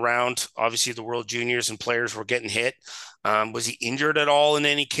 getting around. Obviously, the World Juniors and players were getting hit. Was he injured at all in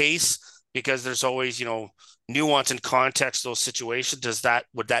any case? Because there's always, nuance and context to those situations.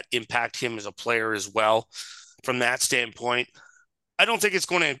 Would that impact him as a player as well? From that standpoint, I don't think it's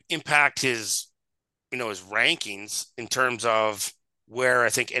going to impact his rankings in terms of where I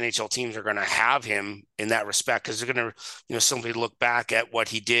think NHL teams are going to have him in that respect, because they're going to, simply look back at what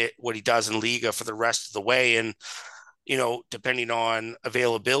he does in Liga for the rest of the way. And, depending on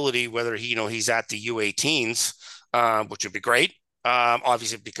availability, whether he's at the U18s, which would be great.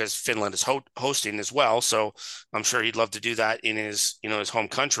 Obviously, because Finland is hosting as well. So I'm sure he'd love to do that in his, his home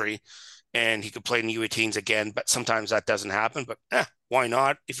country, and he could play in the U18s again, but sometimes that doesn't happen. But why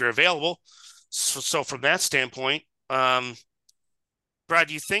not if you're available? So from that standpoint, Brad,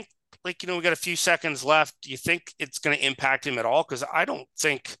 do you think, we got a few seconds left, do you think it's going to impact him at all? Because I don't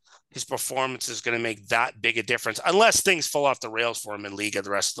think his performance is going to make that big a difference unless things fall off the rails for him in Liga the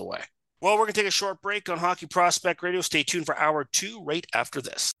rest of the way. Well, we're going to take a short break on Hockey Prospect Radio. Stay tuned for hour 2 right after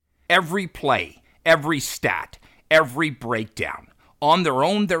this. Every play, every stat, every breakdown. On their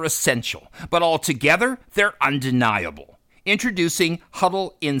own, they're essential, but altogether, they're undeniable. Introducing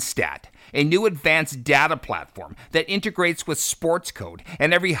Huddle Instat, a new advanced data platform that integrates with Sportscode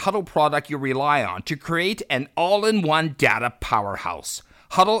and every Huddle product you rely on to create an all-in-one data powerhouse.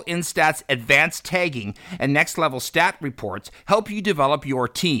 Huddle Instat's advanced tagging and next-level stat reports help you develop your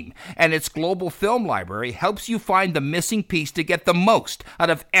team, and its global film library helps you find the missing piece to get the most out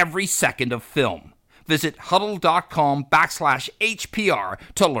of every second of film. Visit huddle.com/HPR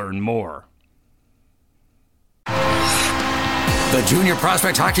to learn more. The Junior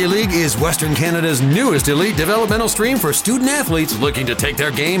Prospect Hockey League is Western Canada's newest elite developmental stream for student athletes looking to take their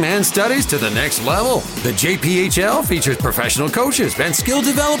game and studies to the next level. The JPHL features professional coaches and skill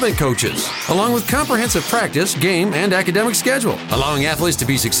development coaches, along with comprehensive practice, game, and academic schedule, allowing athletes to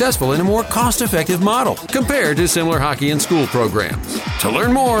be successful in a more cost-effective model compared to similar hockey and school programs. To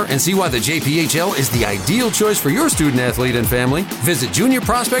learn more and see why the JPHL is the ideal choice for your student athlete and family, visit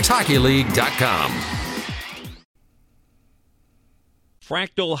juniorprospectshockeyleague.com.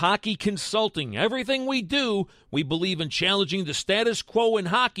 Fractal Hockey Consulting. Everything we do, we believe in challenging the status quo in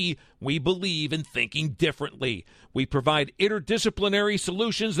hockey. We believe in thinking differently. We provide interdisciplinary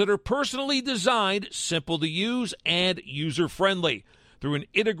solutions that are personally designed, simple to use, and user-friendly. Through an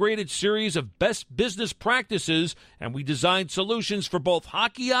integrated series of best business practices, and we design solutions for both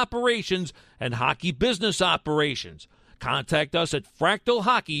hockey operations and hockey business operations. Contact us at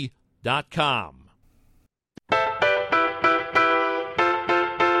fractalhockey.com.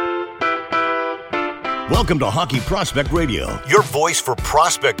 Welcome to Hockey Prospect Radio, your voice for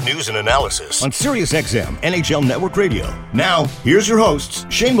prospect news and analysis on Sirius XM NHL Network Radio. Now, here's your hosts,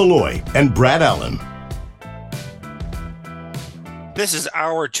 Shane Malloy and Brad Allen. This is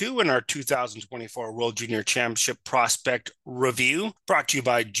hour 2 in our 2024 World Junior Championship Prospect Review, brought to you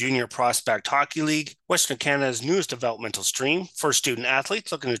by Junior Prospect Hockey League, Western Canada's newest developmental stream for student athletes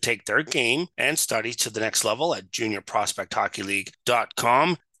looking to take their game and studies to the next level at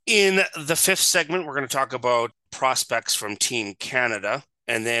juniorprospecthockeyleague.com. In the fifth segment, we're going to talk about prospects from Team Canada.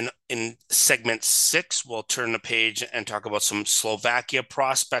 And then in segment 6, we'll turn the page and talk about some Slovakia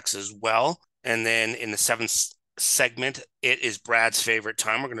prospects as well. And then in the seventh segment, it is Brad's favorite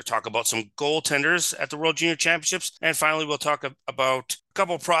time. We're going to talk about some goaltenders at the World Junior Championships. And finally, we'll talk about a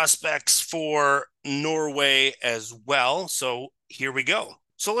couple prospects for Norway as well. So here we go.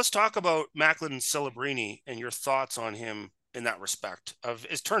 So let's talk about Macklin Celebrini and your thoughts on him in that respect of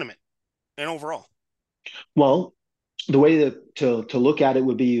his tournament and overall. Well, the way to look at it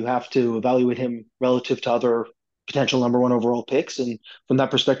would be you have to evaluate him relative to other potential number one overall picks. And from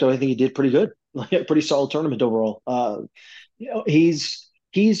that perspective, I think he did pretty good. Like a pretty solid tournament overall. He's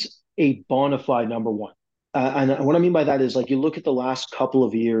a bona fide number one. And what I mean by that is, like, you look at the last couple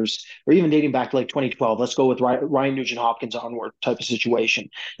of years, or even dating back to like 2012, let's go with Ryan Nugent-Hopkins onward type of situation.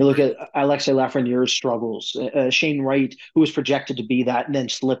 You look at Alexei Lafreniere's struggles, Shane Wright, who was projected to be that and then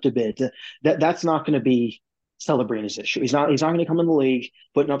slipped a bit. That's not going to be Celebrini's issue. He's not going to come in the league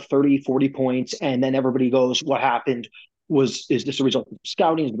putting up 30, 40 points, and then everybody goes, what happened? Is this a result of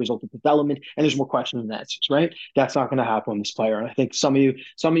scouting? Is it a result of development? And there's more questions than answers, right? That's not going to happen with this player. And I think some of you,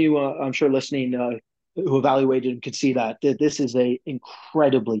 I'm sure listening, who evaluated him could see that this is a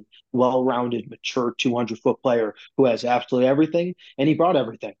incredibly well-rounded, mature 200-foot player who has absolutely everything, and he brought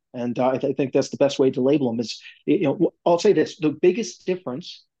everything. And I think that's the best way to label him. Is, I'll say this: the biggest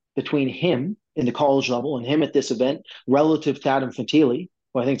difference between him in the college level and him at this event relative to Adam Fantilli,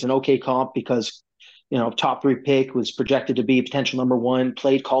 who I think it's an okay comp because, top 3 pick, was projected to be a potential number 1,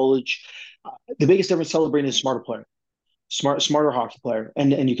 played college. The biggest difference, Celebrini is a smarter player, smarter hockey player,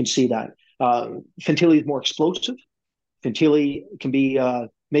 and you can see that. Fantilli is more explosive. Fantilli can be,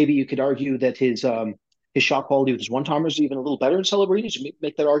 maybe you could argue that his shot quality with his one-timers is even a little better in Celebrini. You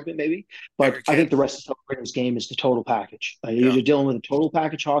make that argument maybe, but I think the rest of Celebrini's game is the total package. You're dealing with a total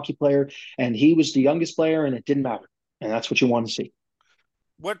package hockey player, and he was the youngest player, and it didn't matter, and that's what you want to see.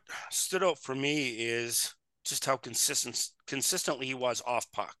 What stood out for me is just how consistently he was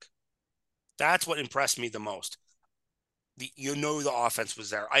off puck. That's what impressed me the most. The offense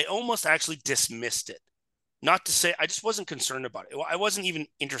was there. I almost actually dismissed it. Not to say I just wasn't concerned about it. I wasn't even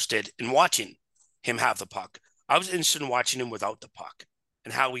interested in watching him have the puck. I was interested in watching him without the puck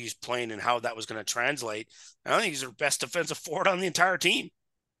and how he was playing and how that was going to translate. And I think he's the best defensive forward on the entire team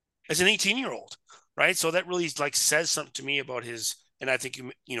as an 18-year-old, right? So that really says something to me about his. And I think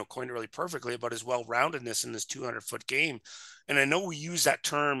you coined it really perfectly about his well-roundedness in this 200-foot game. And I know we use that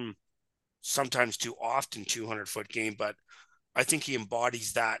term sometimes too often, 200-foot game, but I think he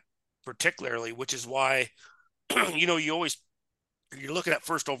embodies that particularly, which is why, you're looking at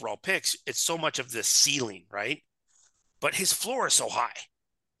first overall picks, it's so much of the ceiling, right? But his floor is so high,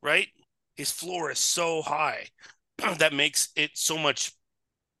 right? His floor is so high that makes it so much.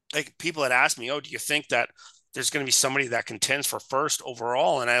 Like, people had asked me, do you think that there's going to be somebody that contends for first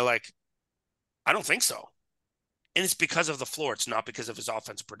overall? And I don't think so. And it's because of the floor. It's not because of his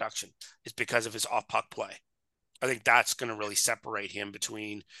offensive production. It's because of his off-puck play. I think that's going to really separate him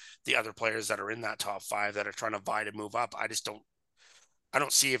between the other players that are in that top 5 that are trying to vie to move up. I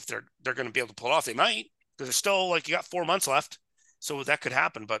don't see if they're going to be able to pull it off. They might, because they're still, you got 4 months left. So that could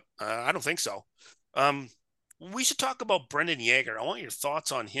happen, but I don't think so. We should talk about Brendan Yeager. I want your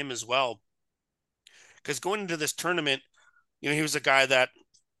thoughts on him as well. Because going into this tournament, he was a guy that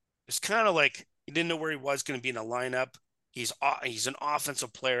was kind of he didn't know where he was going to be in a lineup. He's an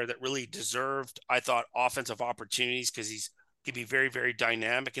offensive player that really deserved, I thought, offensive opportunities because he'd be very, very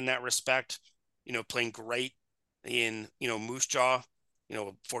dynamic in that respect. Playing great in Moose Jaw,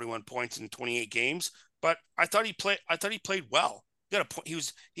 41 points in 28 games. But I thought he played well. He got a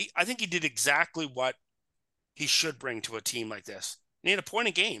point. I think he did exactly what he should bring to a team like this. And he had a point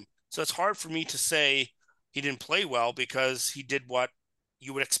a game. So it's hard for me to say he didn't play well because he did what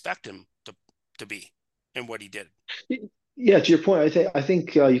you would expect him to be and what he did. Yeah, to your point, I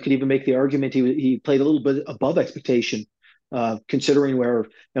think you could even make the argument he played a little bit above expectation, considering where,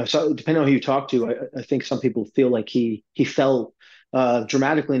 so depending on who you talk to, I think some people feel like he fell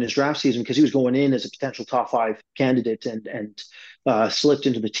dramatically in his draft season because he was going in as a potential top 5 candidate and slipped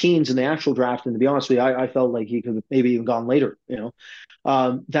into the teens in the actual draft. And to be honest with you, I felt like he could have maybe even gone later.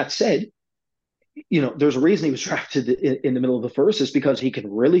 That said, there's a reason he was drafted in the middle of the first, is because he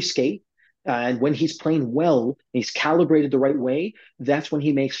can really skate. And when he's playing well, he's calibrated the right way, that's when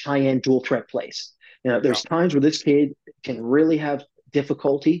he makes high-end dual threat plays. There's times where this kid can really have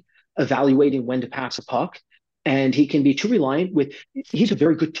difficulty evaluating when to pass a puck, and he can be too reliant with. He's a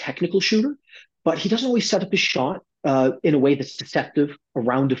very good technical shooter, but he doesn't always set up his shot in a way that's deceptive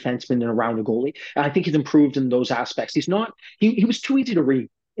around defensemen and around a goalie. And I think he's improved in those aspects. He's not. He was too easy to read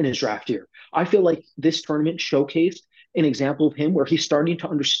in his draft year. I feel like this tournament showcased an example of him where he's starting to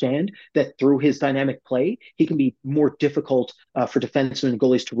understand that through his dynamic play, he can be more difficult for defensemen and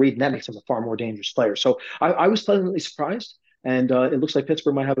goalies to read, and that makes him a far more dangerous player. So I was pleasantly surprised, and it looks like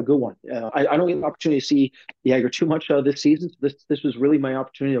Pittsburgh might have a good one. I don't get an opportunity to see Jagger too much this season. So this was really my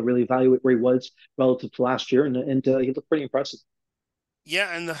opportunity to really evaluate where he was relative to last year, and he looked pretty impressive.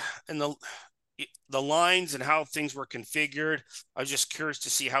 Yeah, and the lines and how things were configured, I was just curious to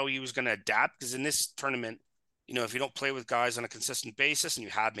see how he was going to adapt, because in this tournament, if you don't play with guys on a consistent basis, and you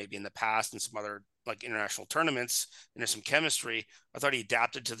have maybe in the past in some other like international tournaments, and there's some chemistry, I thought he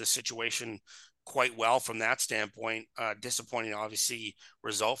adapted to the situation quite well from that standpoint. Disappointing, obviously,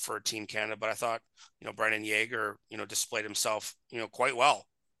 result for Team Canada, but I thought, Brandon Jagger, displayed himself, quite well.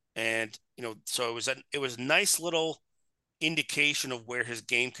 And, so it was a nice little indication of where his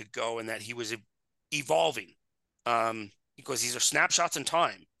game could go, and that he was evolving, because these are snapshots in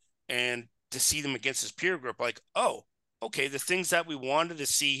time, and to see them against his peer group, like, oh, okay, the things that we wanted to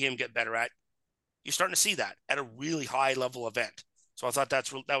see him get better at, you're starting to see that at a really high level event. So I thought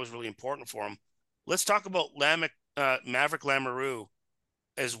that was really important for him. Let's talk about Maverick Lamoureux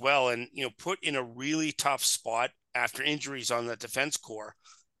as well, and put in a really tough spot after injuries on the defense core,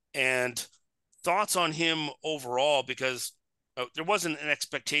 and thoughts on him overall, because there wasn't an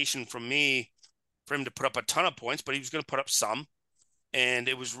expectation from me for him to put up a ton of points, but he was going to put up some. And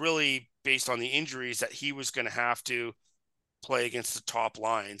it was really based on the injuries that he was going to have to play against the top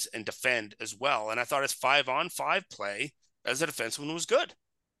lines and defend as well. And I thought his 5-on-5 play as a defenseman was good.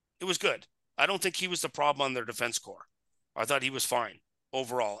 It was good. I don't think he was the problem on their defense core. I thought he was fine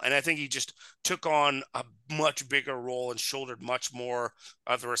overall. And I think he just took on a much bigger role and shouldered much more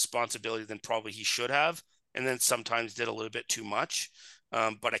of the responsibility than probably he should have. And then sometimes did a little bit too much.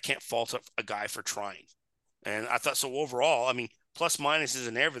 But I can't fault a guy for trying. And I thought, so overall, I mean, plus minus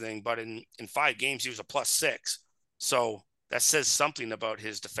isn't everything, but in 5 games, he was a +6. So that says something about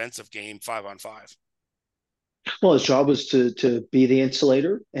his defensive game 5-on-5. Well, his job was to be the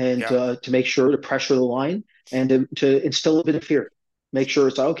insulator and to make sure to pressure the line and to instill a bit of fear. Make sure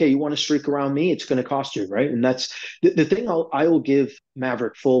it's okay. You want to streak around me, it's going to cost you, right? And that's the thing. I will give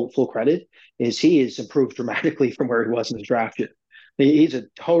Maverick full credit is he has improved dramatically from where he was in his draft year. He's a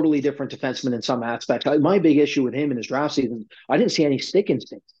totally different defenseman in some aspects. My big issue with him in his draft season, I didn't see any stick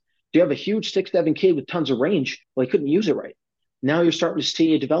instincts. Do you have a huge 6'7" kid with tons of range? Well, he couldn't use it right. Now you're starting to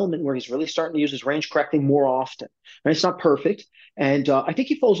see a development where he's really starting to use his range correctly more often. Right? It's not perfect. And I think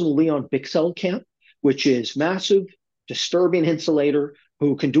he falls in the Leon Bixel camp, which is massive, disturbing insulator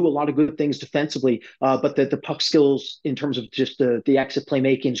who can do a lot of good things defensively, but the puck skills in terms of just the exit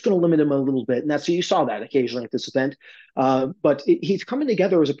playmaking is going to limit him a little bit. And that's you saw that occasionally at this event. But he's coming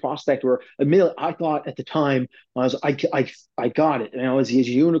together as a prospect where I thought at the time, I got it. He's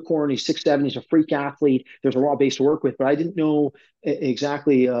a unicorn. He's 6'7". He's a freak athlete. There's a raw base to work with, but I didn't know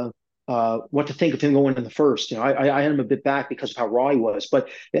exactly what to think of him going in the first. I had him a bit back because of how raw he was, but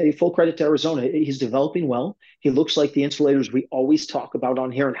full credit to Arizona. He's developing well. He looks like the insulators we always talk about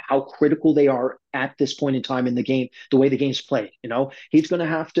on here and how critical they are at this point in time in the game, the way the game's played. He's going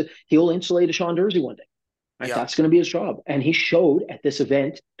to he'll insulate a Sean Durzi one day. Right? Yeah. That's going to be his job. And he showed at this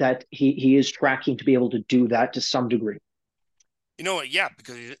event that he is tracking to be able to do that to some degree. You know what? Yeah,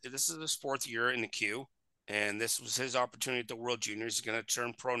 because this is his 4th year in the queue. And this was his opportunity at the World Juniors. He's going to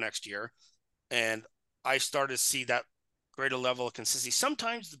turn pro next year. And I started to see that greater level of consistency.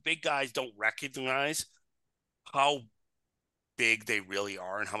 Sometimes the big guys don't recognize how big they really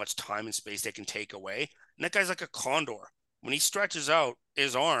are and how much time and space they can take away. And that guy's like a condor. When he stretches out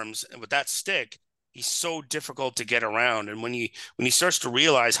his arms and with that stick, he's so difficult to get around. And when he starts to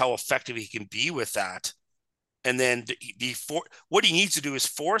realize how effective he can be with that, and then what he needs to do is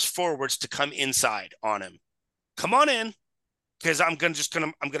force forwards to come inside on him. Come on in, because I'm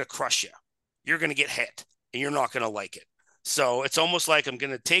gonna crush you. You're gonna get hit, and you're not gonna like it. So it's almost like I'm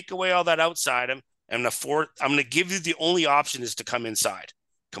gonna take away all that outside him. I'm gonna give you the only option is to come inside.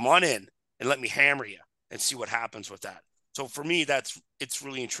 Come on in and let me hammer you and see what happens with that. So for me, it's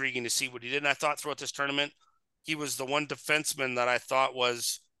really intriguing to see what he did. And I thought throughout this tournament, he was the one defenseman that I thought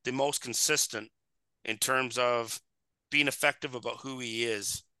was the most consistent in terms of being effective about who he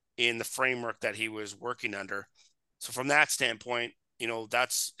is in the framework that he was working under. So from that standpoint,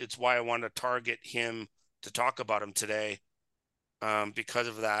 it's why I wanted to target him to talk about him today, because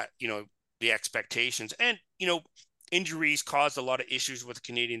of that. the expectations. And, injuries caused a lot of issues with the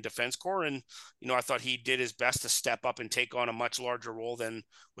Canadian Defense Corps. And, I thought he did his best to step up and take on a much larger role than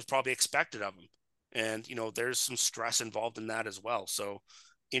was probably expected of him. And, there's some stress involved in that as well. So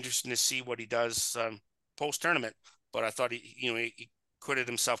interesting to see what he does post-tournament. But I thought he acquitted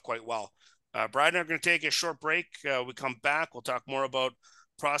himself quite well. Brad and I are going to take a short break. We come back. We'll talk more about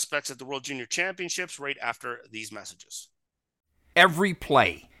prospects at the World Junior Championships right after these messages. Every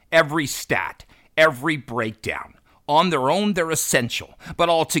play, every stat, every breakdown. On their own, they're essential, but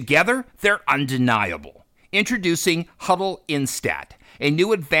altogether, they're undeniable. Introducing Huddle Instat, a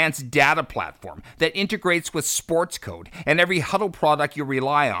new advanced data platform that integrates with Sports Code and every Huddle product you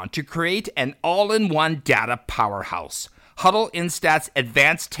rely on to create an all-in-one data powerhouse. Huddle Instat's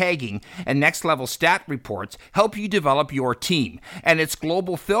advanced tagging and next-level stat reports help you develop your team, and its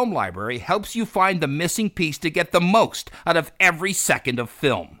global film library helps you find the missing piece to get the most out of every second of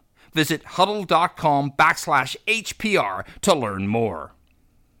film. Visit huddle.com/HPR to learn more.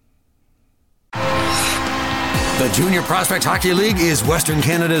 The Junior Prospect Hockey League is Western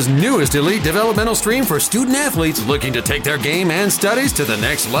Canada's newest elite developmental stream for student athletes looking to take their game and studies to the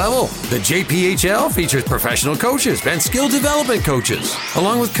next level. The JPHL features professional coaches and skill development coaches,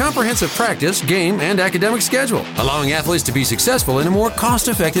 along with comprehensive practice, game, and academic schedule, allowing athletes to be successful in a more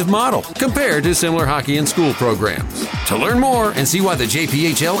cost-effective model compared to similar hockey and school programs. To learn more and see why the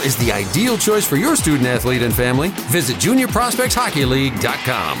JPHL is the ideal choice for your student athlete and family, visit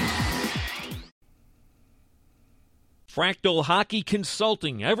juniorprospectshockeyleague.com. Fractal Hockey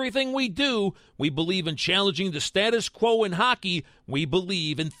Consulting. Everything we do, we believe in challenging the status quo in hockey. We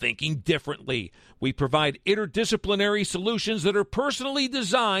believe in thinking differently. We provide interdisciplinary solutions that are personally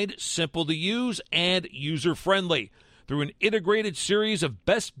designed, simple to use, and user-friendly. Through an integrated series of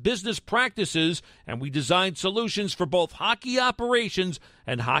best business practices, and we design solutions for both hockey operations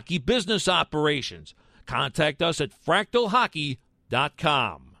and hockey business operations. Contact us at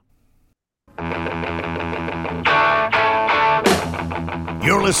fractalhockey.com.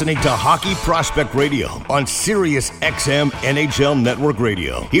 You're listening to Hockey Prospect Radio on Sirius XM NHL Network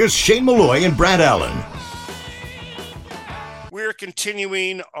Radio. Here's Shane Malloy and Brad Allen. We're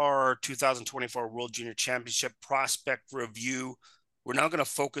continuing our 2024 World Junior Championship prospect review. We're now going to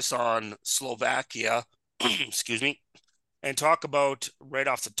focus on Slovakia, excuse me, and talk about right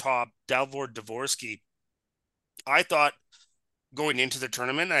off the top, Dalibor Dvorsky. I thought going into the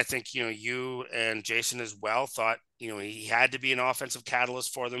tournament, I think, you and Jason as well thought, he had to be an offensive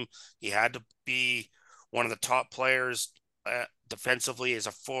catalyst for them. He had to be one of the top players defensively as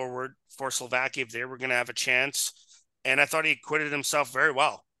a forward for Slovakia if they were going to have a chance. And I thought he acquitted himself very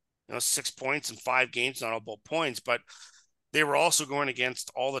well. 6 points in 5 games, not all both points, but they were also going against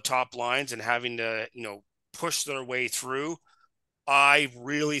all the top lines and having to, push their way through. I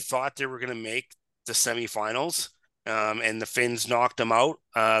really thought they were going to make the semifinals. And the Finns knocked them out.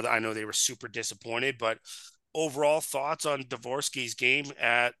 I know they were super disappointed, but overall thoughts on Dvorsky's game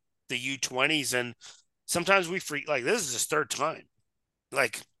at the U20s. And sometimes we freak, this is his third time.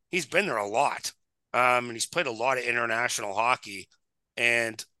 He's been there a lot. And he's played a lot of international hockey,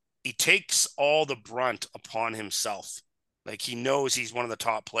 and he takes all the brunt upon himself. He knows he's one of the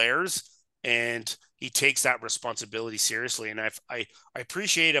top players, and he takes that responsibility seriously. And I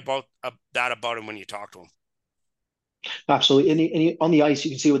appreciate that about him when you talk to him. Absolutely. And he, on the ice,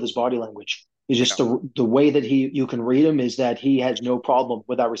 you can see with his body language. It's just the way that you can read him is that he has no problem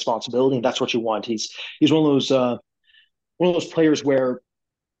with that responsibility, and that's what you want. He's one of those players where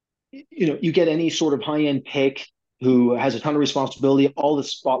you get any sort of high-end pick who has a ton of responsibility, all the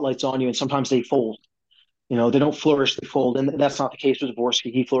spotlight's on you, and sometimes they fold. They don't flourish, they fold, and that's not the case with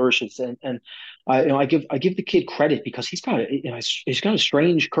Dvorsky. He flourishes, and I give the kid credit because he's got a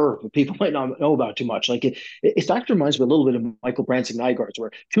strange curve that people might not know about too much. It actually reminds me a little bit of Michael Branson-Nygaard's,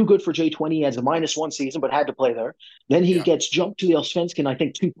 where too good for J20, he has a -1 season, but had to play there. Then he gets jumped to the Allsvenskan, I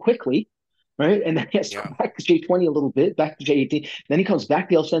think, too quickly, right? And then he has to come back to J20 a little bit, back to J18. Then he comes back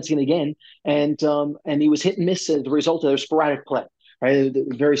to the Allsvenskan again, and he was hit and miss as a result of their sporadic play. Right,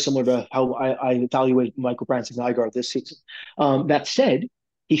 very similar to how I evaluate Michael Branson-Nygaard this season. That said,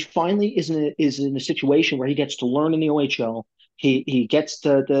 he finally is in a situation where he gets to learn in the OHL. He gets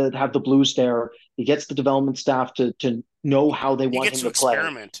to have the Blues there. He gets the development staff to know how they want him to play. He gets to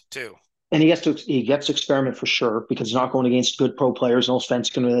experiment too. And he gets to experiment for sure, because he's not going against good pro players and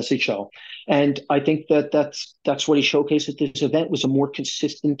Allsvenskan in the SHL. And I think that's what he showcased at this event, was a more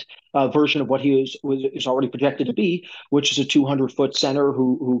consistent version of what he was already projected to be, which is a 200-foot center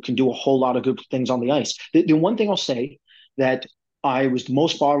who can do a whole lot of good things on the ice. The one thing I'll say that I was the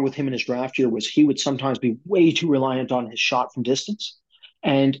most bothered with him in his draft year was he would sometimes be way too reliant on his shot from distance.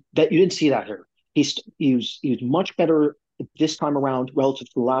 And that you didn't see that here. He was much better this time around relative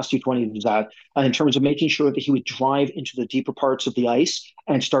to the last U20 he was at, in terms of making sure that he would drive into the deeper parts of the ice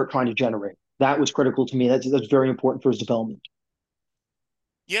and start trying to generate. That was critical to me. That's very important for his development.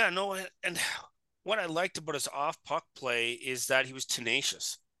 Yeah, no, and what I liked about his off puck play is that he was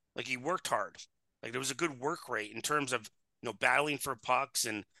tenacious. Like he worked hard. Like there was a good work rate in terms of battling for pucks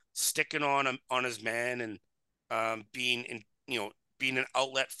and sticking on his man and being in being an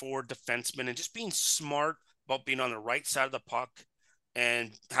outlet forward defenseman and just being smart about being on the right side of the puck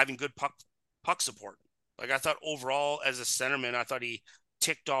and having good puck support. Like I thought overall as a centerman, I thought he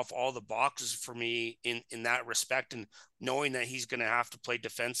ticked off all the boxes for me in that respect, and knowing that he's going to have to play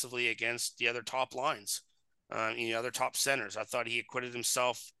defensively against the other top lines, the other top centers. I thought he acquitted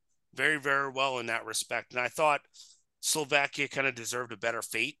himself very, very well in that respect. And I thought Slovakia kind of deserved a better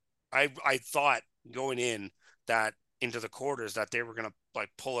fate. I thought going in that into the quarters that they were going to like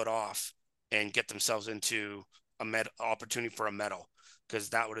pull it off and get themselves into a opportunity for a medal, because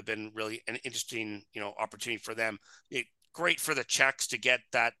that would have been really an interesting, opportunity for them. Great for the Czechs to get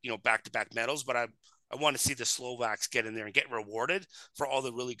that, back-to-back medals, but I want to see the Slovaks get in there and get rewarded for all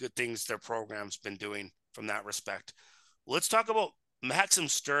the really good things their program's been doing from that respect. Let's talk about Maxim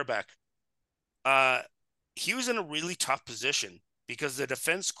Sturbeck. He was in a really tough position because the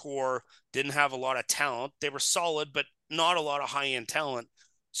defense core didn't have a lot of talent. They were solid, but not a lot of high-end talent.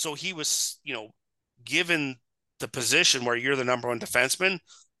 So he was, given the position where you're the number one defenseman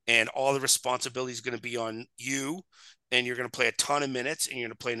and all the responsibility is going to be on you, and you're going to play a ton of minutes and you're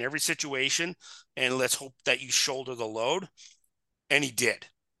going to play in every situation, and let's hope that you shoulder the load. And he did.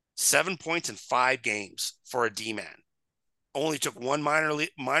 7 points in 5 games for a D-man. Only took one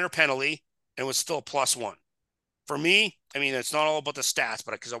minor penalty and was still a +1. For me, I mean, it's not all about the stats,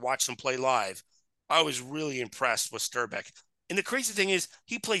 but because I watched him play live, I was really impressed with Sturbeck. And the crazy thing is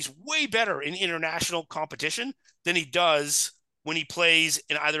he plays way better in international competition than he does when he plays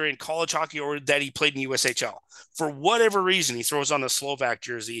either in college hockey or that he played in USHL. For whatever reason, he throws on the Slovak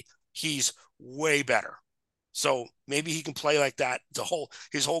jersey. He's way better. So maybe he can play like that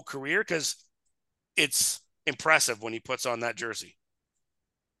his whole career, because it's impressive when he puts on that jersey.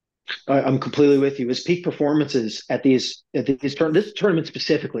 I'm completely with you. His peak performances at this tournament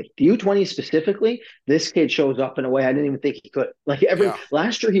specifically, the U20 specifically, this kid shows up in a way I didn't even think he could. Like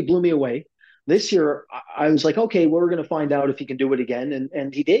last year, he blew me away. This year, I was like, okay, well, we're going to find out if he can do it again,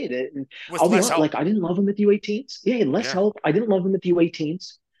 and he did it. And with I'll be less honest, help. like I didn't love him at the U18s. Yeah, less help. I didn't love him at the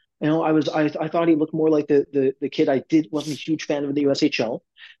U18s. I thought he looked more like the kid wasn't a huge fan of the USHL,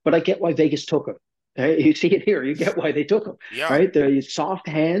 but I get why Vegas took him. Right? You see it here. You get why they took him. Yeah. Right. He's soft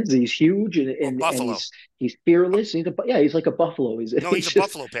hands. He's huge and he's fearless. He's like a buffalo. He's a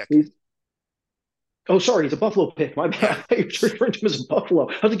buffalo pick. He's a buffalo pick. My bad. Yeah. I was referring to him as a buffalo.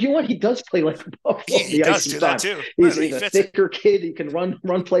 I was like, you know what? He does play like a buffalo. He does do that too. He's a thicker kid. He can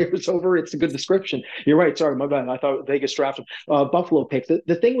run players over. It's a good description. You're right. Sorry, my bad. I thought Vegas drafted him. Buffalo pick.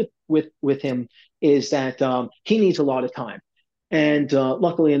 The thing with him is that he needs a lot of time. And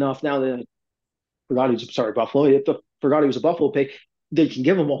luckily enough, now that Buffalo. If I forgot he was a Buffalo pick, they can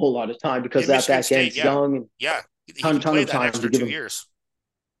give him a whole lot of time because that kid's young. And he can play that extra 2 years.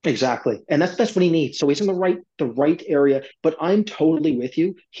 Exactly, and that's what he needs. So he's in the right area. But I'm totally with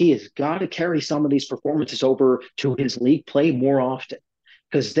you. He has got to carry some of these performances over to his league play more often,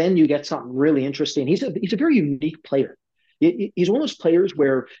 because then you get something really interesting. He's a very unique player. He's one of those players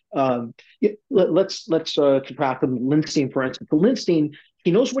where let's contrast him. Lindstein, for instance. Lindstein, he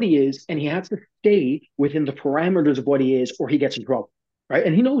knows what he is, and he has to stay within the parameters of what he is, or he gets in trouble, right?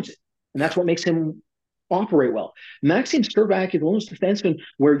 And he knows it, and that's what makes him operate well. Maxim Sturbeck is one of those defensemen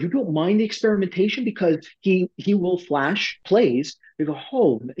where you don't mind the experimentation because he will flash plays. You go,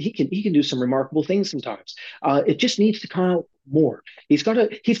 oh, he can do some remarkable things sometimes. It just needs to come out more. He's got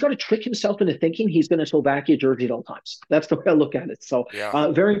to trick himself into thinking he's going to Slovakia jersey at all times. That's the way I look at it. So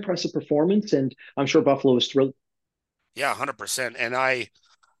very impressive performance, and I'm sure Buffalo is thrilled. Yeah, 100%. And I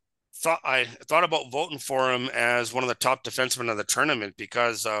thought about voting for him as one of the top defensemen of the tournament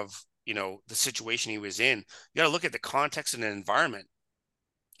because of, the situation he was in. You got to look at the context and the environment.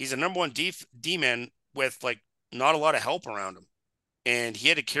 He's a number one D-man with like not a lot of help around him, and he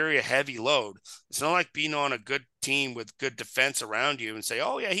had to carry a heavy load. It's not like being on a good team with good defense around you and say,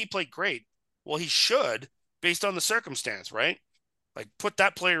 oh yeah, he played great. Well, he should, based on the circumstance, right? Like put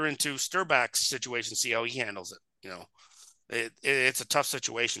that player into Sturbeck's situation, see how he handles it. It's a tough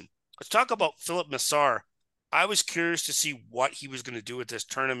situation. Let's talk about Philip Massar. I was curious to see what he was going to do at this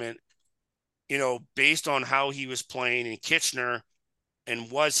tournament, based on how he was playing in Kitchener,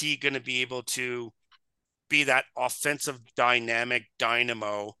 and was he going to be able to be that offensive dynamic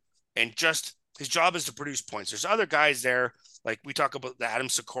dynamo, and just his job is to produce points. There's other guys there, like we talk about the Adam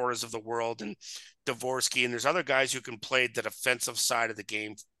Sikoras of the world and Dvorsky, and there's other guys who can play the defensive side of the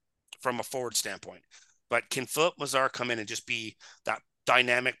game from a forward standpoint. But can Philip Mazar come in and just be that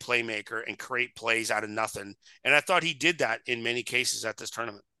dynamic playmaker and create plays out of nothing? And I thought he did that in many cases at this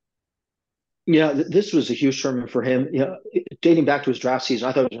tournament. Yeah, this was a huge tournament for him. Dating back to his draft season,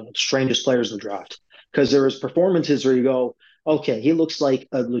 I thought he was one of the strangest players in the draft because there was performances where you go, okay, he looks like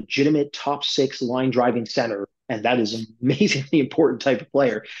a legitimate top 6 line driving center, and that is an amazingly important type of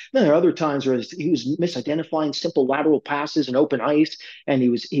player. Then there are other times where he was misidentifying simple lateral passes and open ice, and he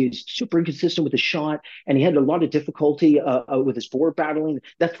was super inconsistent with the shot, and he had a lot of difficulty with his board battling.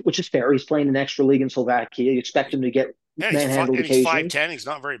 Which is fair. He's playing an extra league in Slovakia. You expect him to get manhandled occasionally. He's 5'10". He's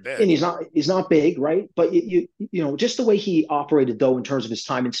not very big, and he's not big, right? But you know, just the way he operated though in terms of his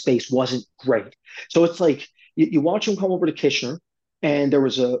time and space wasn't great. So it's like you watch him come over to Kitchener, and there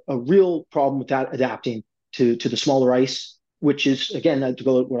was a real problem with that adapting to the smaller ice, which is again to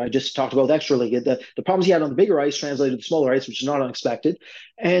go what I just talked about with extra league. The problems he had on the bigger ice translated to the smaller ice, which is not unexpected.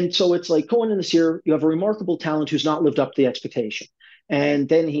 And so it's like going in this year, you have a remarkable talent who's not lived up to the expectation, and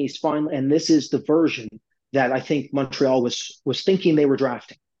then he's finally, and this is the version that I think Montreal was thinking they were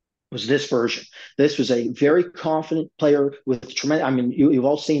drafting, was this version. This was a very confident player with tremendous, I mean, you've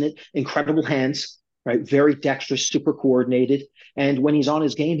all seen it, incredible hands, right? Very dexterous, super coordinated. And when he's on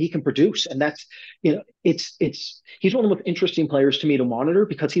his game, he can produce. And that's, you know, he's one of the most interesting players to me to monitor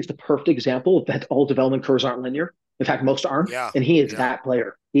because he's the perfect example that all development curves aren't linear. In fact, most aren't. Yeah. And he is that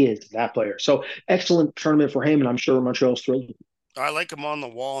player. He is that player. So excellent tournament for him. And I'm sure Montreal's thrilled. I like him on the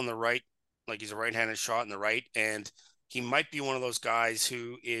wall on the right. Like he's a right-handed shot in the right, and he might be one of those guys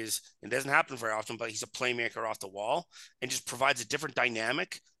who is, it doesn't happen very often, but he's a playmaker off the wall and just provides a different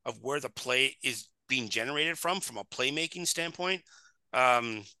dynamic of where the play is being generated from a playmaking standpoint.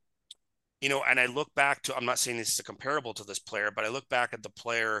 You know, and I look back to, I'm not saying this is a comparable to this player, but I look back at the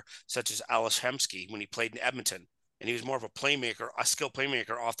player such as Ales Hemsky when he played in Edmonton, and he was more of a playmaker, a skilled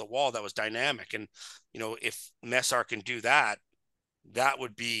playmaker off the wall that was dynamic. And, you know, if Messar can do that, that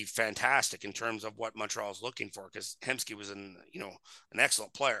would be fantastic in terms of what Montreal is looking for, because Hemsky was an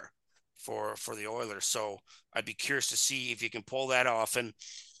excellent player for the Oilers. So I'd be curious to see if he can pull that off. And,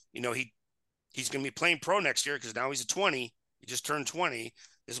 you know, he's going to be playing pro next year because now he's a 20. He just turned 20.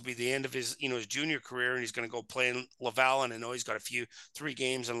 This will be the end of his, his junior career, and he's going to go play in Laval. And I know he's got 3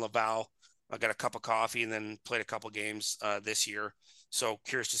 games in Laval. I got a cup of coffee and then played a couple games this year. So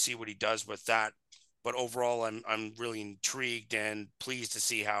curious to see what he does with that. But overall, I'm really intrigued and pleased to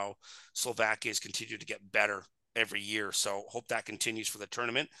see how Slovakia has continued to get better every year. So hope that continues for the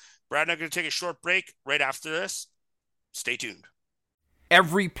tournament. Brad and I'm going to take a short break right after this. Stay tuned.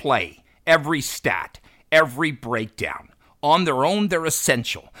 Every play, every stat, every breakdown. On their own, they're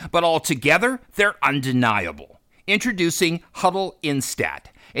essential, but altogether, they're undeniable. Introducing Huddle Instat,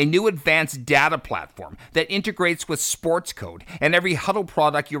 a new advanced data platform that integrates with Sports Code and every Huddle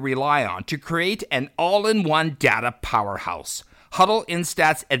product you rely on to create an all-in-one data powerhouse. Huddle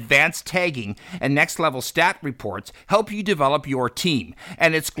Instat's advanced tagging and next-level stat reports help you develop your team,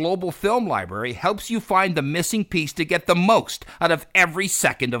 and its global film library helps you find the missing piece to get the most out of every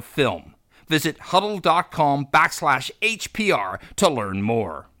second of film. Visit huddle.com/HPR to learn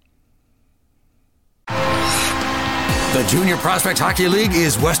more. The Junior Prospect Hockey League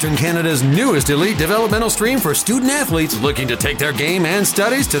is Western Canada's newest elite developmental stream for student-athletes looking to take their game and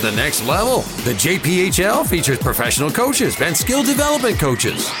studies to the next level. The JPHL features professional coaches and skill development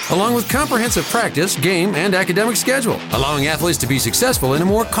coaches, along with comprehensive practice, game, and academic schedule, allowing athletes to be successful in a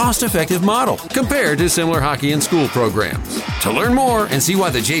more cost-effective model compared to similar hockey and school programs. To learn more and see why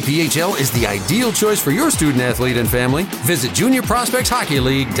the JPHL is the ideal choice for your student-athlete and family, visit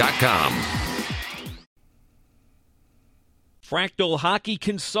juniorprospectshockeyleague.com. Fractal Hockey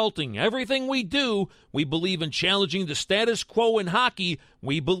Consulting. Everything we do, we believe in challenging the status quo in hockey.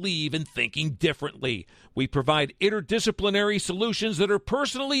 We believe in thinking differently. We provide interdisciplinary solutions that are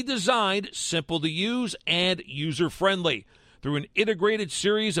personally designed, simple to use, and user-friendly. Through an integrated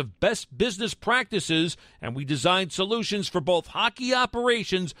series of best business practices, and we design solutions for both hockey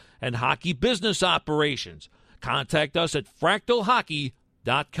operations and hockey business operations. Contact us at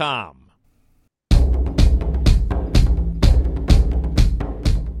fractalhockey.com.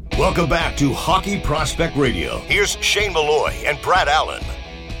 Welcome back to Hockey Prospect Radio. Here's Shane Malloy and Brad Allen.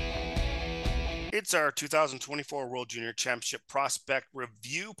 It's our 2024 World Junior Championship Prospect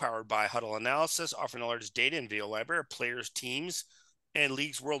Review, powered by Huddle Analysis, offering the largest data and video library of players, teams, and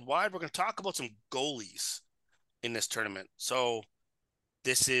leagues worldwide. We're going to talk about some goalies in this tournament. So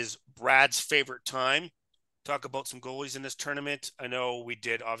this is Brad's favorite time. talk about some goalies in this tournament. I know we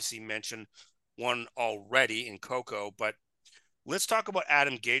did obviously mention one already in Coco, but let's talk about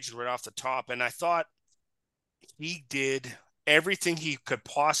Adam Gage right off the top. And I thought he did everything he could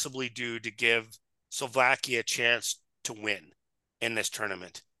possibly do to give Slovakia a chance to win in this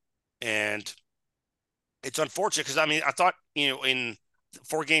tournament. And it's unfortunate because, I mean, I thought, in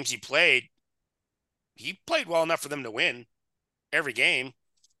 4 games he played well enough for them to win every game.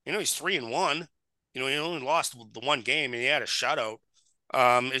 He's 3-1. He only lost the one game and he had a shutout.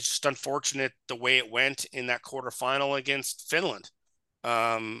 It's just unfortunate the way it went in that quarterfinal against Finland.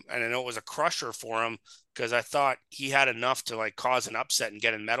 And I know it was a crusher for him because I thought he had enough to cause an upset and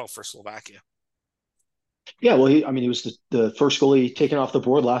get a medal for Slovakia. Yeah, well, he was the first goalie taken off the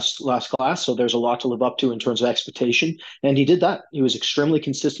board last class, so there's a lot to live up to in terms of expectation, and he did that. He was extremely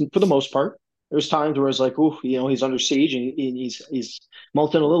consistent for the most part. There's times where it's like, oh, he's under siege and he's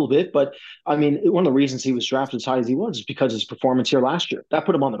melting a little bit, but I mean, one of the reasons he was drafted as high as he was is because of his performance here last year. That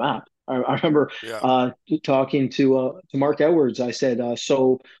put him on the map. I remember talking to Mark Edwards. I said,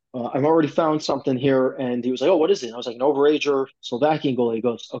 I've already found something here. And he was like, oh, what is it? I was like, an overager Slovakian goalie. He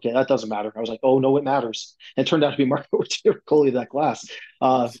goes, okay, that doesn't matter. I was like, oh, no, it matters. And it turned out to be Mark Edwards, goalie of that class.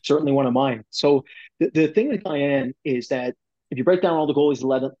 Certainly one of mine. So the thing with Diane is that if you break down all the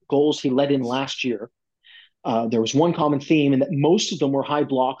goals he led in last year, there was one common theme, and that most of them were high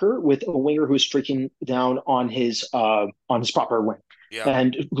blocker with a winger who was streaking down on his proper wing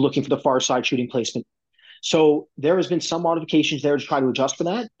and looking for the far side shooting placement. So there has been some modifications there to try to adjust for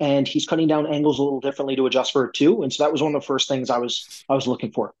that, and he's cutting down angles a little differently to adjust for it too. And so that was one of the first things I was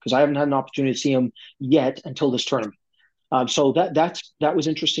looking for, because I haven't had an opportunity to see him yet until this tournament. So that was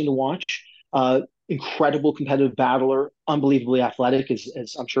interesting to watch. Incredible competitive battler, unbelievably athletic,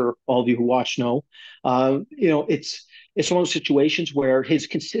 as I'm sure all of you who watch know. It's one of those situations where his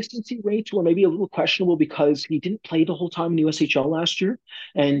consistency rates were maybe a little questionable because he didn't play the whole time in the USHL last year.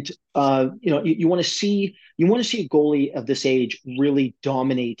 And you want to see a goalie of this age really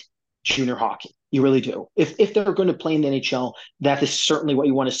dominate junior hockey. You really do. If they're going to play in the NHL, that is certainly what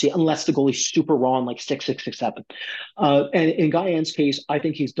you want to see, unless the goalie's super raw and like 6'6", 6'7". And in Guyan's case, I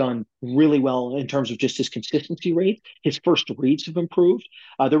think he's done really well in terms of just his consistency rate. His first reads have improved.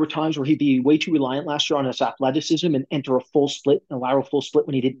 There were times where he'd be way too reliant last year on his athleticism and enter a lateral full split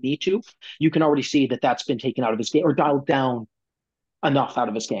when he didn't need to. You can already see that that's been taken out of his game or dialed down enough out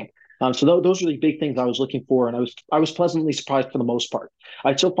of his game. So those are the big things I was looking for, and I was pleasantly surprised for the most part.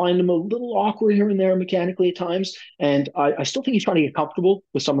 I still find him a little awkward here and there mechanically at times, and I still think he's trying to get comfortable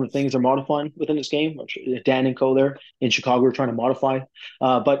with some of the things they're modifying within his game. Dan and co there in Chicago are trying to modify,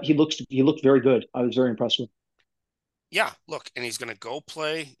 but he looked very good. I was very impressed with him. Yeah, look, and he's going to go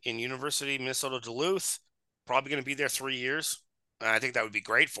play in University of Minnesota Duluth. Probably going to be there 3 years. And I think that would be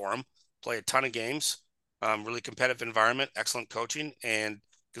great for him. Play a ton of games. Really competitive environment, excellent coaching, and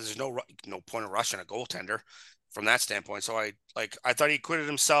because there's no point of rushing a goaltender from that standpoint. So I thought he acquitted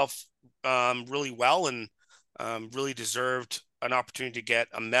himself really well and really deserved an opportunity to get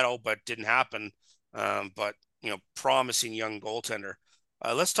a medal, but didn't happen. But promising young goaltender.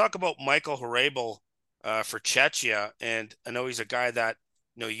 Let's talk about Michael Hrabal for Czechia, and I know he's a guy that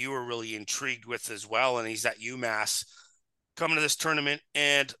you were really intrigued with as well, and he's at UMass coming to this tournament,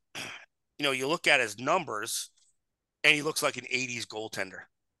 and you look at his numbers, and he looks like an 80s goaltender.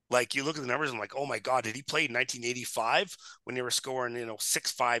 Like, you look at the numbers and like, oh my God, did he play in 1985 when they were scoring,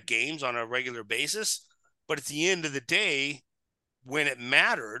 6-5 games on a regular basis? But at the end of the day, when it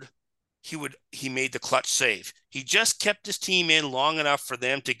mattered, he made the clutch save. He just kept his team in long enough for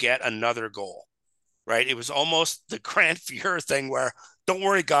them to get another goal, right? It was almost the Grant Fuhrer thing where, don't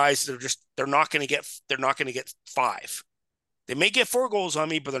worry, guys, they're not going to get 5. They may get 4 goals on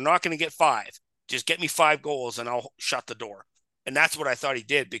me, but they're not going to get 5. Just get me 5 goals and I'll shut the door. And that's what I thought he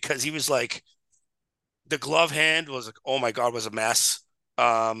did, because he was like, the glove hand was like, oh my God, was a mess.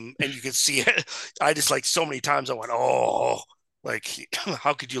 And you could see it. I just, like, so many times I went, oh, like,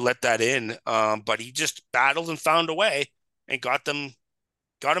 how could you let that in? But he just battled and found a way and got him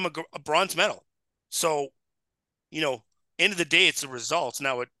a bronze medal. So, end of the day, it's the results.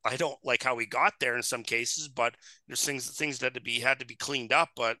 Now, I don't like how he got there in some cases, but there's things that had to be cleaned up.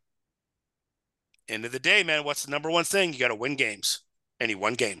 But end of the day, man, what's the number one thing? You got to win games. And he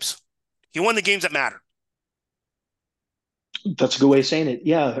won games. He won the games that mattered. That's a good way of saying it.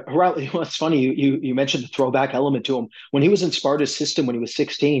 Yeah. It's funny. You mentioned the throwback element to him. When he was in Sparta's system when he was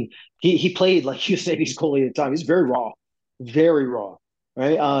 16, he played like you said, he's goalie at the time. He's very raw,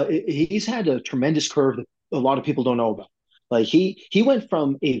 right? He's had a tremendous curve that a lot of people don't know about. Like, he went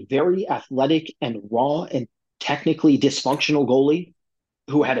from a very athletic and raw and technically dysfunctional goalie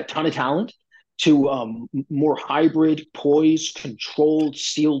who had a ton of talent more hybrid, poised, controlled,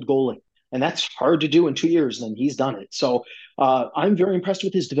 sealed goaling. And that's hard to do in 2 years, and he's done it. So I'm very impressed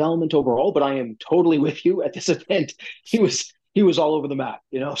with his development overall, but I am totally with you at this event. He was all over the map.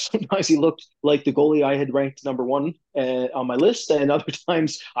 Sometimes he looked like the goalie I had ranked number one on my list, and other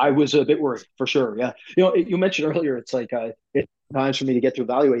times I was a bit worried for sure. Yeah, you mentioned earlier it's like it's times for me to get to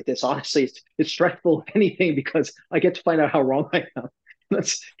evaluate this. Honestly, it's stressful if anything because I get to find out how wrong I am.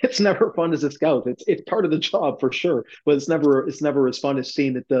 It's never fun as a scout. It's part of the job for sure, but it's never as fun as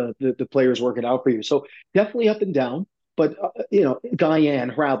seeing that the players work it out for you. So definitely up and down. But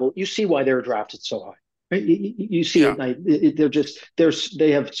Guyan, Hrabel, you see why they're drafted so high. Right? You see Yeah. it.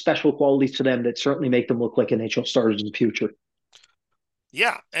 They have special qualities to them that certainly make them look like NHL stars in the future.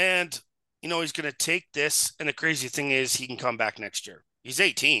 Yeah. And, he's going to take this. And the crazy thing is he can come back next year. He's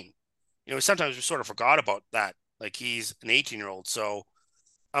 18. Sometimes we sort of forgot about that. Like he's an 18-year-old. So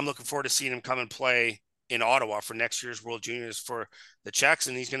I'm looking forward to seeing him come and play in Ottawa for next year's World Juniors for the Czechs.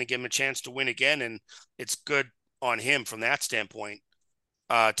 And he's going to give him a chance to win again. And it's good on him from that standpoint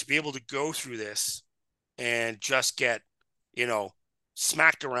to be able to go through this and just get,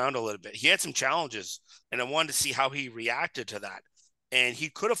 smacked around a little bit. He had some challenges, and I wanted to see how he reacted to that. And he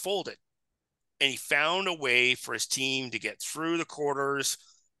could have folded, and he found a way for his team to get through the quarters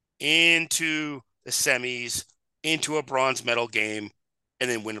into the semis, into a bronze medal game, and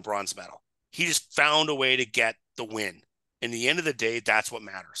then win a bronze medal. He just found a way to get the win. In the end of the day, that's what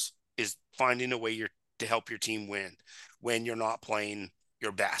matters, is finding a way to help your team win when you're not playing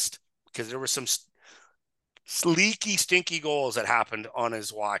your best. Because there were some sleeky, stinky goals that happened on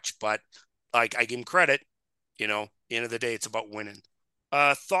his watch, but like I give him credit, at the end of the day, it's about winning.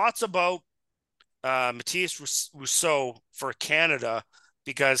 Thoughts about Matthias Rousseau for Canada,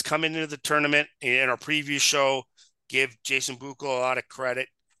 because coming into the tournament in our previous show, give Jason Buchel a lot of credit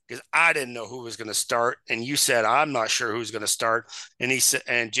because I didn't know who was going to start. And you said, I'm not sure who's going to start.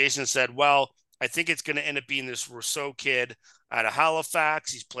 And Jason said, well, I think it's going to end up being this Rousseau kid out of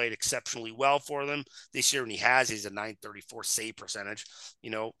Halifax. He's played exceptionally well for them this year, and he's a 934 save percentage,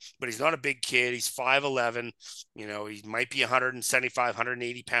 but he's not a big kid. He's 5'11", he might be 175,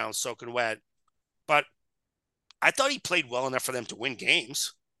 180 pounds soaking wet, but I thought he played well enough for them to win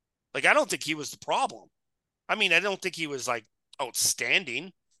games. Like, I don't think he was the problem. I mean, I don't think he was like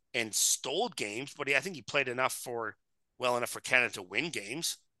outstanding and stole games, but I think he played well enough for Canada to win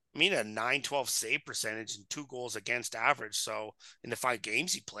games. I mean, a 912 save percentage and 2 goals against average. So in the 5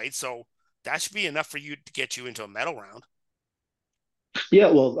 games he played, so that should be enough for you to get you into a medal round. Yeah,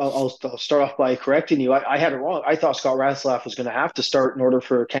 well, I'll start off by correcting you. I had it wrong. I thought Scott Ratzlaff was going to have to start in order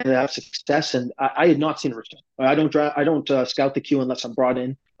for Canada to have success, and I had not seen Rousseau. I don't scout the queue unless I'm brought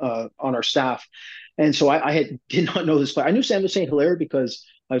in on our staff, and so did not know this. But I knew Samuel St. Hilaire because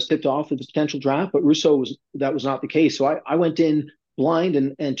I was tipped off with the potential draft, but Rousseau was not the case. So I went in blind,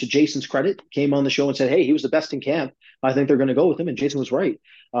 and to Jason's credit, came on the show and said, "Hey, he was the best in camp. I think they're going to go with him." And Jason was right,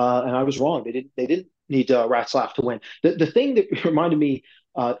 and I was wrong. They didn't need Ratzlaff to win. The thing that reminded me,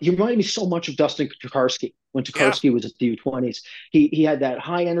 he reminded me so much of Dustin Tokarski when Tokarski was at the U20s. He had that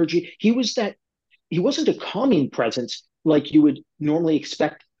high energy. He wasn't a calming presence like you would normally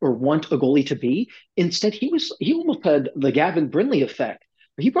expect or want a goalie to be. Instead, he almost had the Gavin Brindley effect.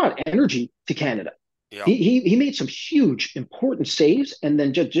 He brought energy to Canada. Yeah. He made some huge important saves, and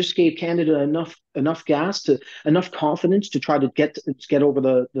then just gave Canada enough gas enough confidence to try to get over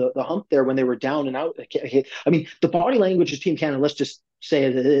the hump there when they were down and out. I mean, the body language of Team Canada, let's just say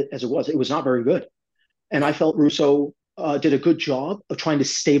it as it was not very good, and I felt Rousseau did a good job of trying to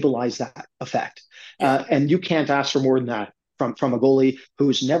stabilize that effect. And you can't ask for more than that from a goalie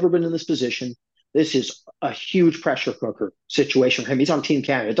who's never been in this position. This is a huge pressure cooker situation for him. He's on Team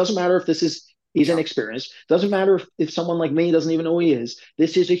Canada. It doesn't matter if he's inexperienced. Doesn't matter if someone like me doesn't even know who he is.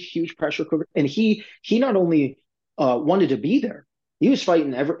 This is a huge pressure cooker. And he not only wanted to be there, he was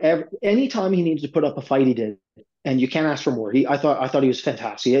fighting anytime he needed to put up a fight, he did. And you can't ask for more. I thought he was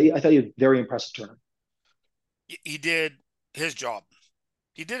fantastic. I thought he was very impressive to him. He did his job.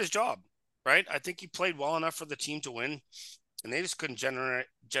 He did his job, right? I think he played well enough for the team to win, and they just couldn't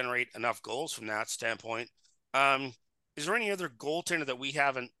generate enough goals from that standpoint. Is there any other goaltender that we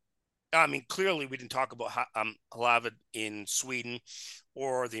haven't? I mean, clearly we didn't talk about Halavid in Sweden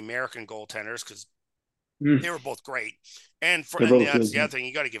or the American goaltenders because they were both great. And that's the other thing.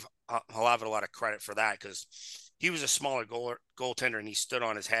 You got to give Halavid a lot of credit for that because he was a smaller goaltender and he stood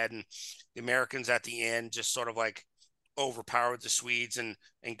on his head. And the Americans at the end just sort of like overpowered the Swedes and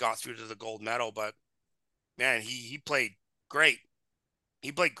got through to the gold medal. But man, he played great.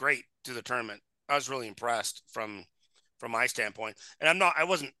 He played great through the tournament. I was really impressed from my standpoint. And I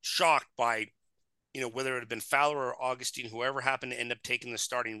wasn't shocked by whether it had been Fowler or Augustine, whoever happened to end up taking the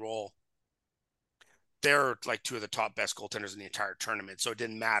starting role, they're like two of the top best goaltenders in the entire tournament. So it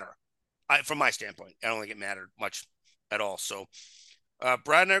didn't matter. From my standpoint, I don't think it mattered much at all. So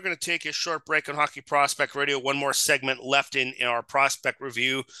Brad and I are going to take a short break on Hockey Prospect Radio. One more segment left in our prospect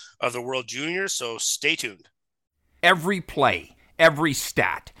review of the World Juniors, so stay tuned. Every play, every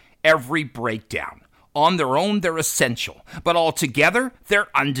stat, every breakdown. On their own, they're essential, but all together, they're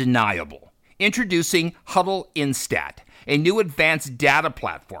undeniable. Introducing Huddle Instat, a new advanced data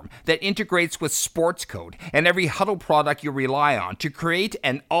platform that integrates with Sports Code and every Huddle product you rely on to create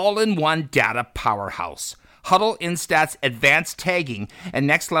an all-in-one data powerhouse. Huddle Instat's advanced tagging and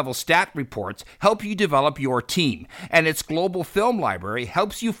next-level stat reports help you develop your team, and its global film library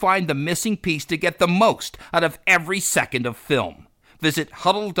helps you find the missing piece to get the most out of every second of film. Visit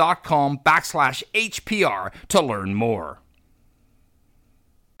huddle.com/HPR to learn more.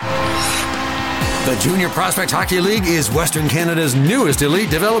 The Junior Prospect Hockey League is Western Canada's newest elite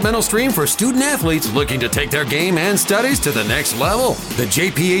developmental stream for student athletes looking to take their game and studies to the next level. The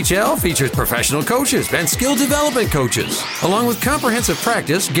JPHL features professional coaches and skill development coaches, along with comprehensive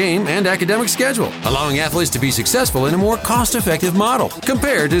practice, game, and academic schedule, allowing athletes to be successful in a more cost-effective model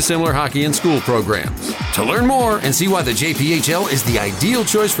compared to similar hockey and school programs. To learn more and see why the JPHL is the ideal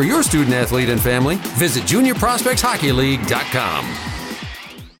choice for your student athlete and family, visit juniorprospectshockeyleague.com.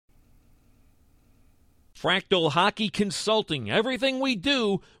 Fractal Hockey Consulting. Everything we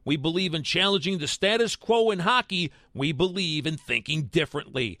do, we believe in challenging the status quo in hockey. We believe in thinking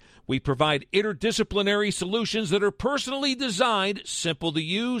differently. We provide interdisciplinary solutions that are personally designed, simple to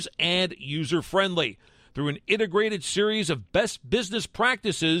use, and user-friendly. Through an integrated series of best business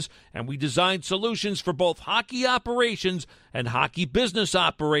practices, and we design solutions for both hockey operations and hockey business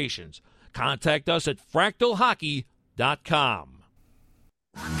operations. Contact us at fractalhockey.com.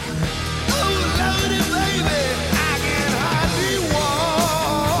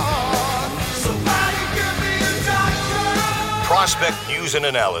 Prospect news and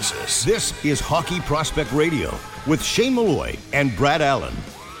analysis. This is Hockey Prospect Radio with Shane Malloy and Brad Allen.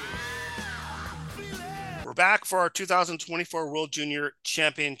 We're back for our 2024 World Junior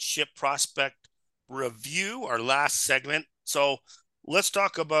Championship Prospect Review, our last segment. So let's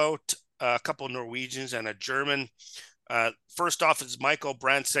talk about a couple of Norwegians and a German. First off is Michael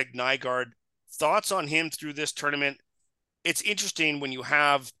Brandtzæg Nygaard. Thoughts on him through this tournament? It's interesting when you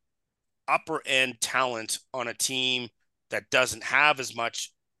have upper end talent on a team that doesn't have as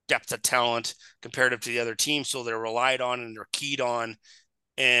much depth of talent comparative to the other teams, so they're relied on and they're keyed on,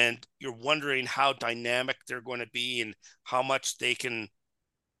 and you're wondering how dynamic they're going to be and how much they can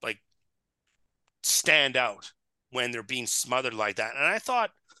stand out when they're being smothered like that. And I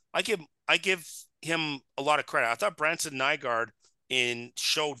thought I give him a lot of credit. I thought Brandtzæg Nygaard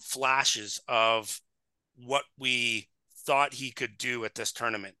showed flashes of what we thought he could do at this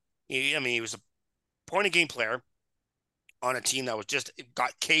tournament. He was a point of game player on a team that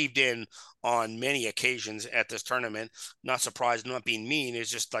got caved in on many occasions at this tournament. Not surprised, not being mean.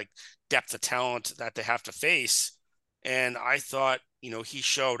 It's just like depth of talent that they have to face. And I thought, he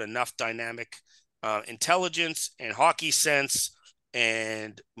showed enough dynamic intelligence and hockey sense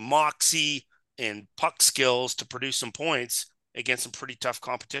and moxie and puck skills to produce some points against some pretty tough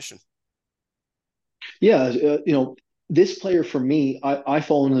competition. Yeah, this player for me, I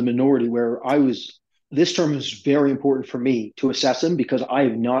fall into the minority where this term is very important for me to assess him because I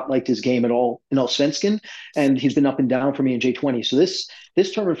have not liked his game at all in Allsvenskan, and he's been up and down for me in J20. So this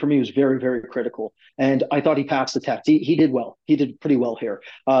tournament for me was very, very critical, and I thought he passed the test. He did well. He did pretty well here.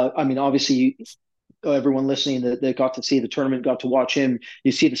 Obviously, everyone listening that got to see the tournament, got to watch him,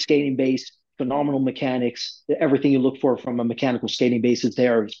 you see the skating base, phenomenal mechanics, everything you look for from a mechanical skating base is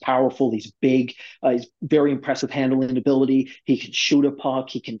there. He's powerful, he's big, he's very impressive handling ability. He can shoot a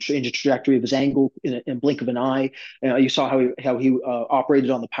puck, he can change the trajectory of his angle in a blink of an eye. You saw how he operated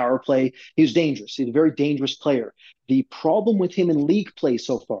on the power play. He was dangerous. He's a very dangerous player. The problem with him in league play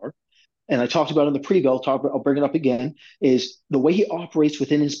so far, and I talked about it in the preview, I'll bring it up again, is the way he operates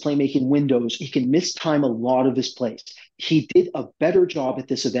within his playmaking windows. He can mistime a lot of his plays. He did a better job at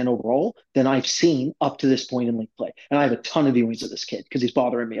this event overall than I've seen up to this point in league play. And I have a ton of viewings of this kid because he's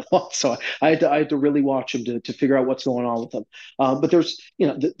bothering me a lot. So I had to really watch him to figure out what's going on with him. But there's,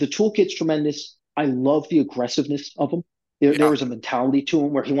 the toolkit's tremendous. I love the aggressiveness of him. There is a mentality to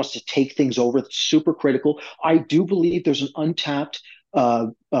him where he wants to take things over. That's super critical. I do believe there's an untapped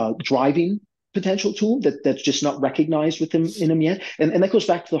driving potential to him that's just not recognized in him yet. And that goes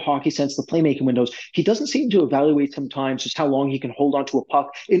back to the hockey sense, the playmaking windows. He doesn't seem to evaluate sometimes just how long he can hold onto a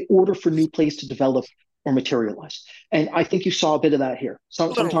puck in order for new plays to develop or materialize. And I think you saw a bit of that here.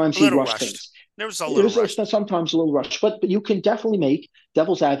 Sometimes he rushed things. There was a little rush. There's sometimes a little rush, but you can definitely make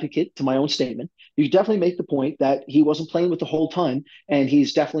devil's advocate to my own statement. You definitely make the point that he wasn't playing with the whole time, and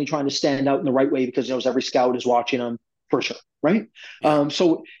he's definitely trying to stand out in the right way because he knows every scout is watching him for sure, right? Yeah.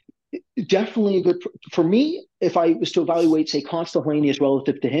 So definitely a good for me. If I was to evaluate, say, Constellanius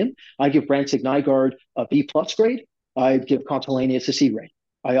relative to him, I give Brantig Nygaard a B plus grade. I'd give Constellanius a C grade.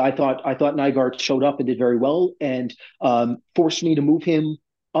 I thought Nygaard showed up and did very well, and forced me to move him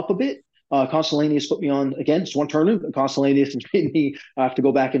up a bit. Constellanius put me on again. It's one tournament. Constellanius has made me have to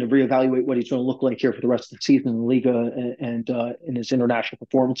go back and reevaluate what he's going to look like here for the rest of the season in the Liga and in his international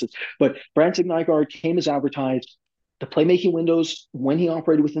performances. But Brantig Nygaard came as advertised. The playmaking windows, when he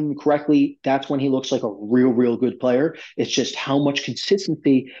operated within them correctly, that's when he looks like a real good player. It's just how much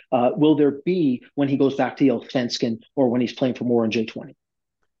consistency will there be when he goes back to Allsvenskan or when he's playing for more in J20.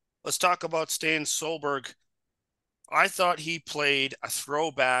 Let's talk about Stan Solberg. I thought he played a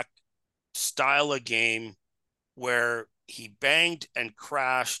throwback style of game where he banged and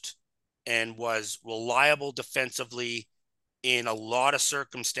crashed and was reliable defensively in a lot of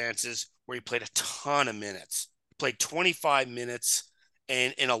circumstances where he played a ton of minutes. He played 25 minutes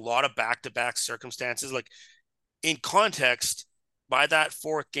and in a lot of back-to-back circumstances. Like, in context, by that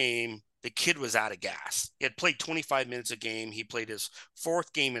fourth game, the kid was out of gas. He had played 25 minutes a game. He played his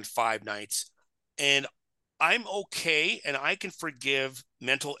fourth game in 5 nights. And I'm okay, and I can forgive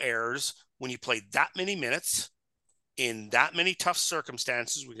mental errors when you play that many minutes in that many tough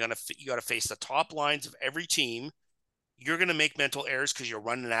circumstances. You got to face the top lines of every team. You're going to make mental errors because you're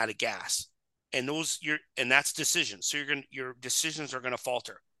running out of gas, and that's decisions. So your decisions are going to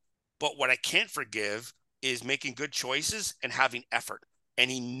falter. But what I can't forgive is making good choices and having effort. And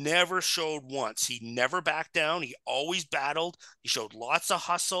he never showed once. He never backed down. He always battled. He showed lots of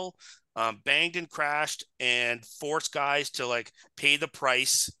hustle, banged and crashed, and forced guys to pay the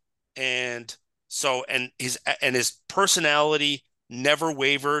price. And his personality never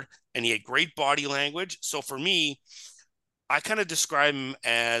wavered, and he had great body language. So for me, I kind of describe him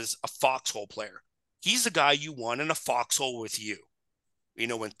as a foxhole player. He's the guy you want in a foxhole with you,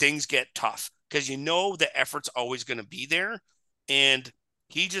 when things get tough, because the effort's always going to be there. And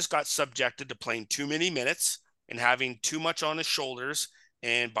he just got subjected to playing too many minutes and having too much on his shoulders.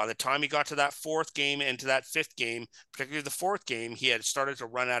 And by the time he got to that fourth game and to that fifth game, particularly the fourth game, he had started to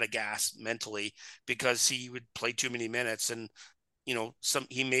run out of gas mentally because he would play too many minutes. And,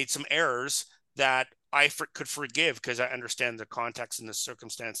 he made some errors that I could forgive because I understand the context and the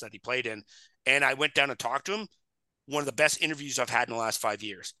circumstance that he played in. And I went down and talked to him. One of the best interviews I've had in the last 5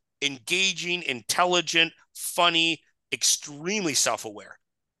 years. Engaging, intelligent, funny, extremely self-aware.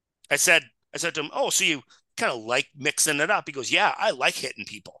 I said to him, "Oh, so you kind of like mixing it up?" He goes, "Yeah, I like hitting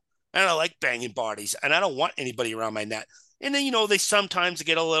people and I like banging bodies and I don't want anybody around my net." And then, they sometimes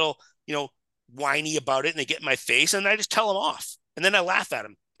get a little, whiny about it and they get in my face and I just tell them off. And then I laugh at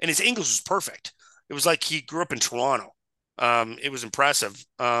him, and his English was perfect. It was like he grew up in Toronto. It was impressive,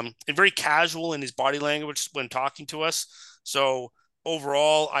 and very casual in his body language when talking to us. So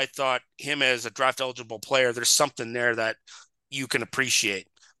overall, I thought him as a draft eligible player, there's something there that you can appreciate.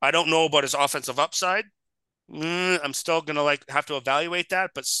 I don't know about his offensive upside. I'm still going to have to evaluate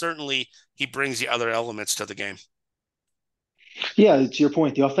that, but certainly he brings the other elements to the game. Yeah, to your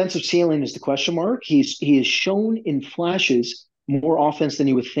point, the offensive ceiling is the question mark. He is shown in flashes more offense than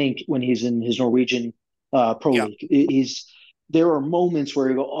you would think when he's in his Norwegian pro league. There are moments where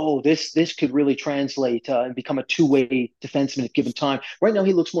you go, "Oh, this could really translate and become a two-way defenseman at given time." Right now,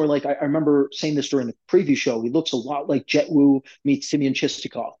 he looks more like, I remember saying this during the preview show, he looks a lot like Jet Wu meets Simeon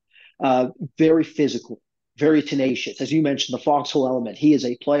Chistikov. Very physical, very tenacious. As you mentioned, the foxhole element. He is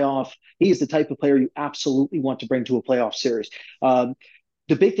the type of player you absolutely want to bring to a playoff series.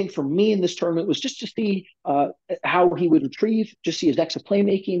 The big thing for me in this tournament was just to see how he would retrieve, just see his exit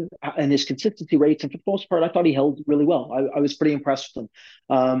playmaking and his consistency rates. And for the most part, I thought he held really well. I was pretty impressed with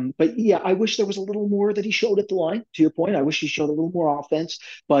him. But yeah, I wish there was a little more that he showed at the line. To your point, I wish he showed a little more offense.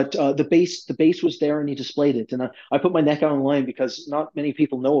 But the base was there, and he displayed it. And I put my neck out on the line because not many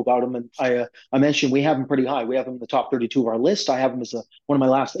people know about him. And I mentioned we have him pretty high. We have him in the top 32 of our list. I have him as one of my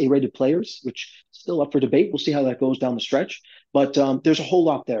last A-rated players, which is still up for debate. We'll see how that goes down the stretch. But there's a whole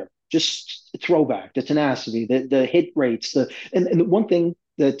lot there. Just throwback, the tenacity, the hit rates, and the one thing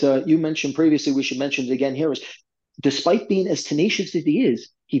that you mentioned previously, we should mention it again here, is despite being as tenacious as he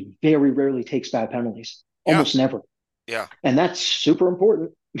is, he very rarely takes bad penalties. Almost never. Yeah. And that's super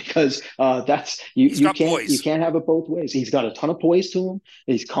important because that's you can't have it both ways. He's got a ton of poise to him.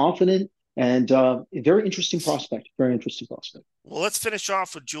 He's confident. And a very interesting prospect. Very interesting prospect. Well, let's finish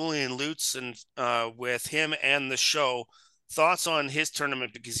off with Julian Lutz and with him and the show. thoughts on his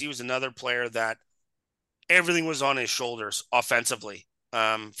tournament, because he was another player that everything was on his shoulders offensively,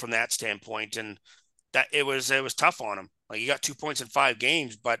 from that standpoint, and that it was tough on him. Like, he got 2 points in 5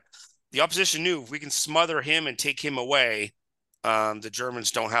 games, but the opposition knew if we can smother him and take him away, the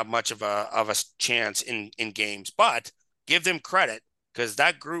Germans don't have much of a chance in games. But give them credit, because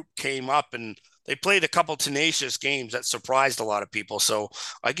that group came up and they played a couple tenacious games that surprised a lot of people. So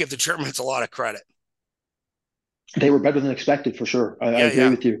I give the Germans a lot of credit. They were better than expected, for sure. I agree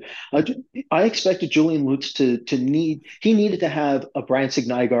with you. I expected Julian Lutz he needed to have a Branson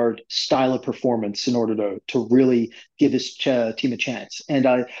Nygaard style of performance in order to really give his team a chance. And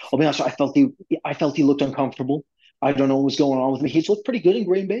I'll be honest, I felt he looked uncomfortable. I don't know what was going on with him. He's looked pretty good in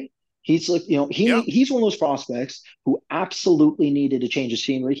Green Bay. He's like, he's one of those prospects who absolutely needed a change of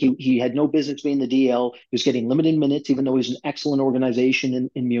scenery. He had no business being the DL. He was getting limited minutes, even though he's an excellent organization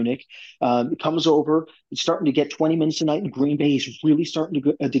in Munich. He comes over, he's starting to get 20 minutes a night in Green Bay. He's really starting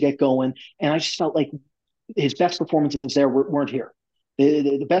to get going. And I just felt like his best performances there weren't here.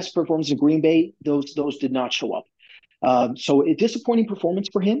 The best performance in Green Bay, those did not show up. So a disappointing performance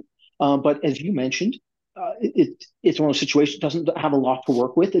for him. But as you mentioned, it's one of those situations, doesn't have a lot to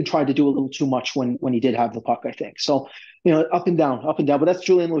work with, and tried to do a little too much when he did have the puck, I think. So, up and down. But that's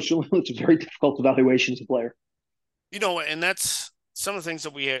Julian Lutz. Julian Lutz is a very difficult evaluation as a player. And that's some of the things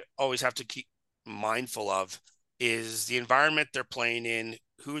that we always have to keep mindful of is the environment they're playing in,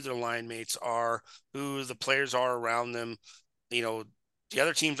 who their line mates are, who the players are around them. The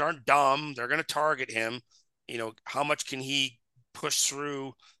other teams aren't dumb. They're going to target him. How much can he push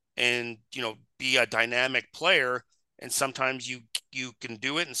through and, be a dynamic player? And sometimes you can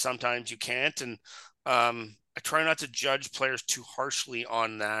do it and sometimes you can't. And I try not to judge players too harshly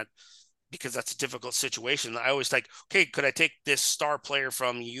on that, because that's a difficult situation. I always like, okay, could I take this star player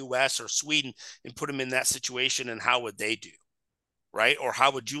from the US or Sweden and put him in that situation, and how would they do? Right? Or how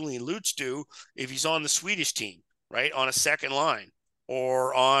would Julian Lutz do if he's on the Swedish team, right? On a second line,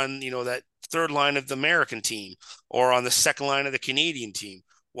 or on, that third line of the American team, or on the second line of the Canadian team.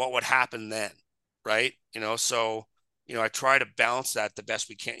 What would happen then? Right. So, I try to balance that the best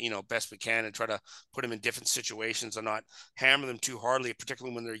we can, and try to put them in different situations and not hammer them too hardly,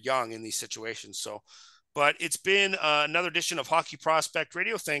 particularly when they're young in these situations. So, but it's been another edition of Hockey Prospect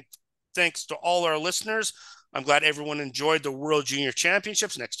Radio. Thanks to all our listeners. I'm glad everyone enjoyed the World Junior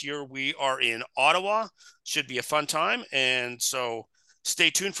Championships. Next year, we are in Ottawa. Should be a fun time. And so stay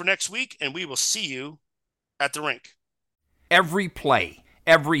tuned for next week, and we will see you at the rink. Every play,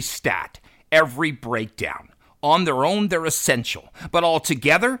 every stat, every breakdown. On their own, they're essential, but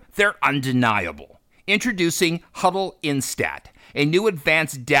altogether, they're undeniable. Introducing Huddle Instat, a new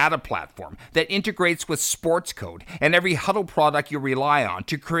advanced data platform that integrates with Sports Code and every Huddle product you rely on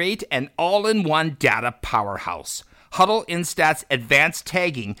to create an all-in-one data powerhouse. Huddle Instat's advanced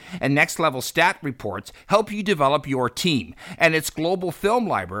tagging and next-level stat reports help you develop your team, and its global film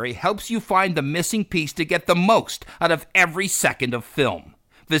library helps you find the missing piece to get the most out of every second of film.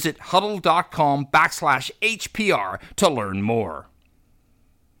 Visit huddle.com/HPR to learn more.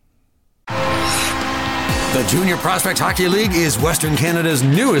 The Junior Prospect Hockey League is Western Canada's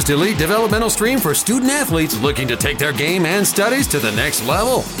newest elite developmental stream for student-athletes looking to take their game and studies to the next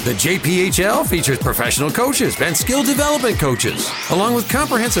level. The JPHL features professional coaches and skill development coaches, along with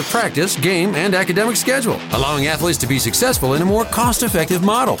comprehensive practice, game, and academic schedule, allowing athletes to be successful in a more cost-effective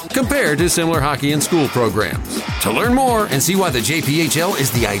model compared to similar hockey and school programs. To learn more and see why the JPHL is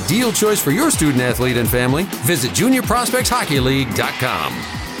the ideal choice for your student-athlete and family, visit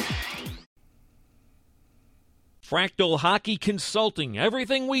juniorprospectshockeyleague.com. Fractal Hockey Consulting.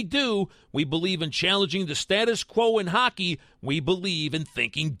 Everything we do, we believe in challenging the status quo in hockey. We believe in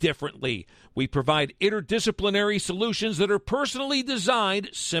thinking differently. We provide interdisciplinary solutions that are personally designed,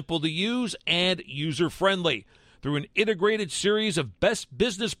 simple to use, and user-friendly. Through an integrated series of best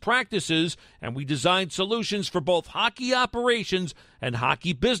business practices, and we design solutions for both hockey operations and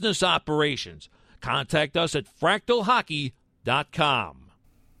hockey business operations. Contact us at fractalhockey.com.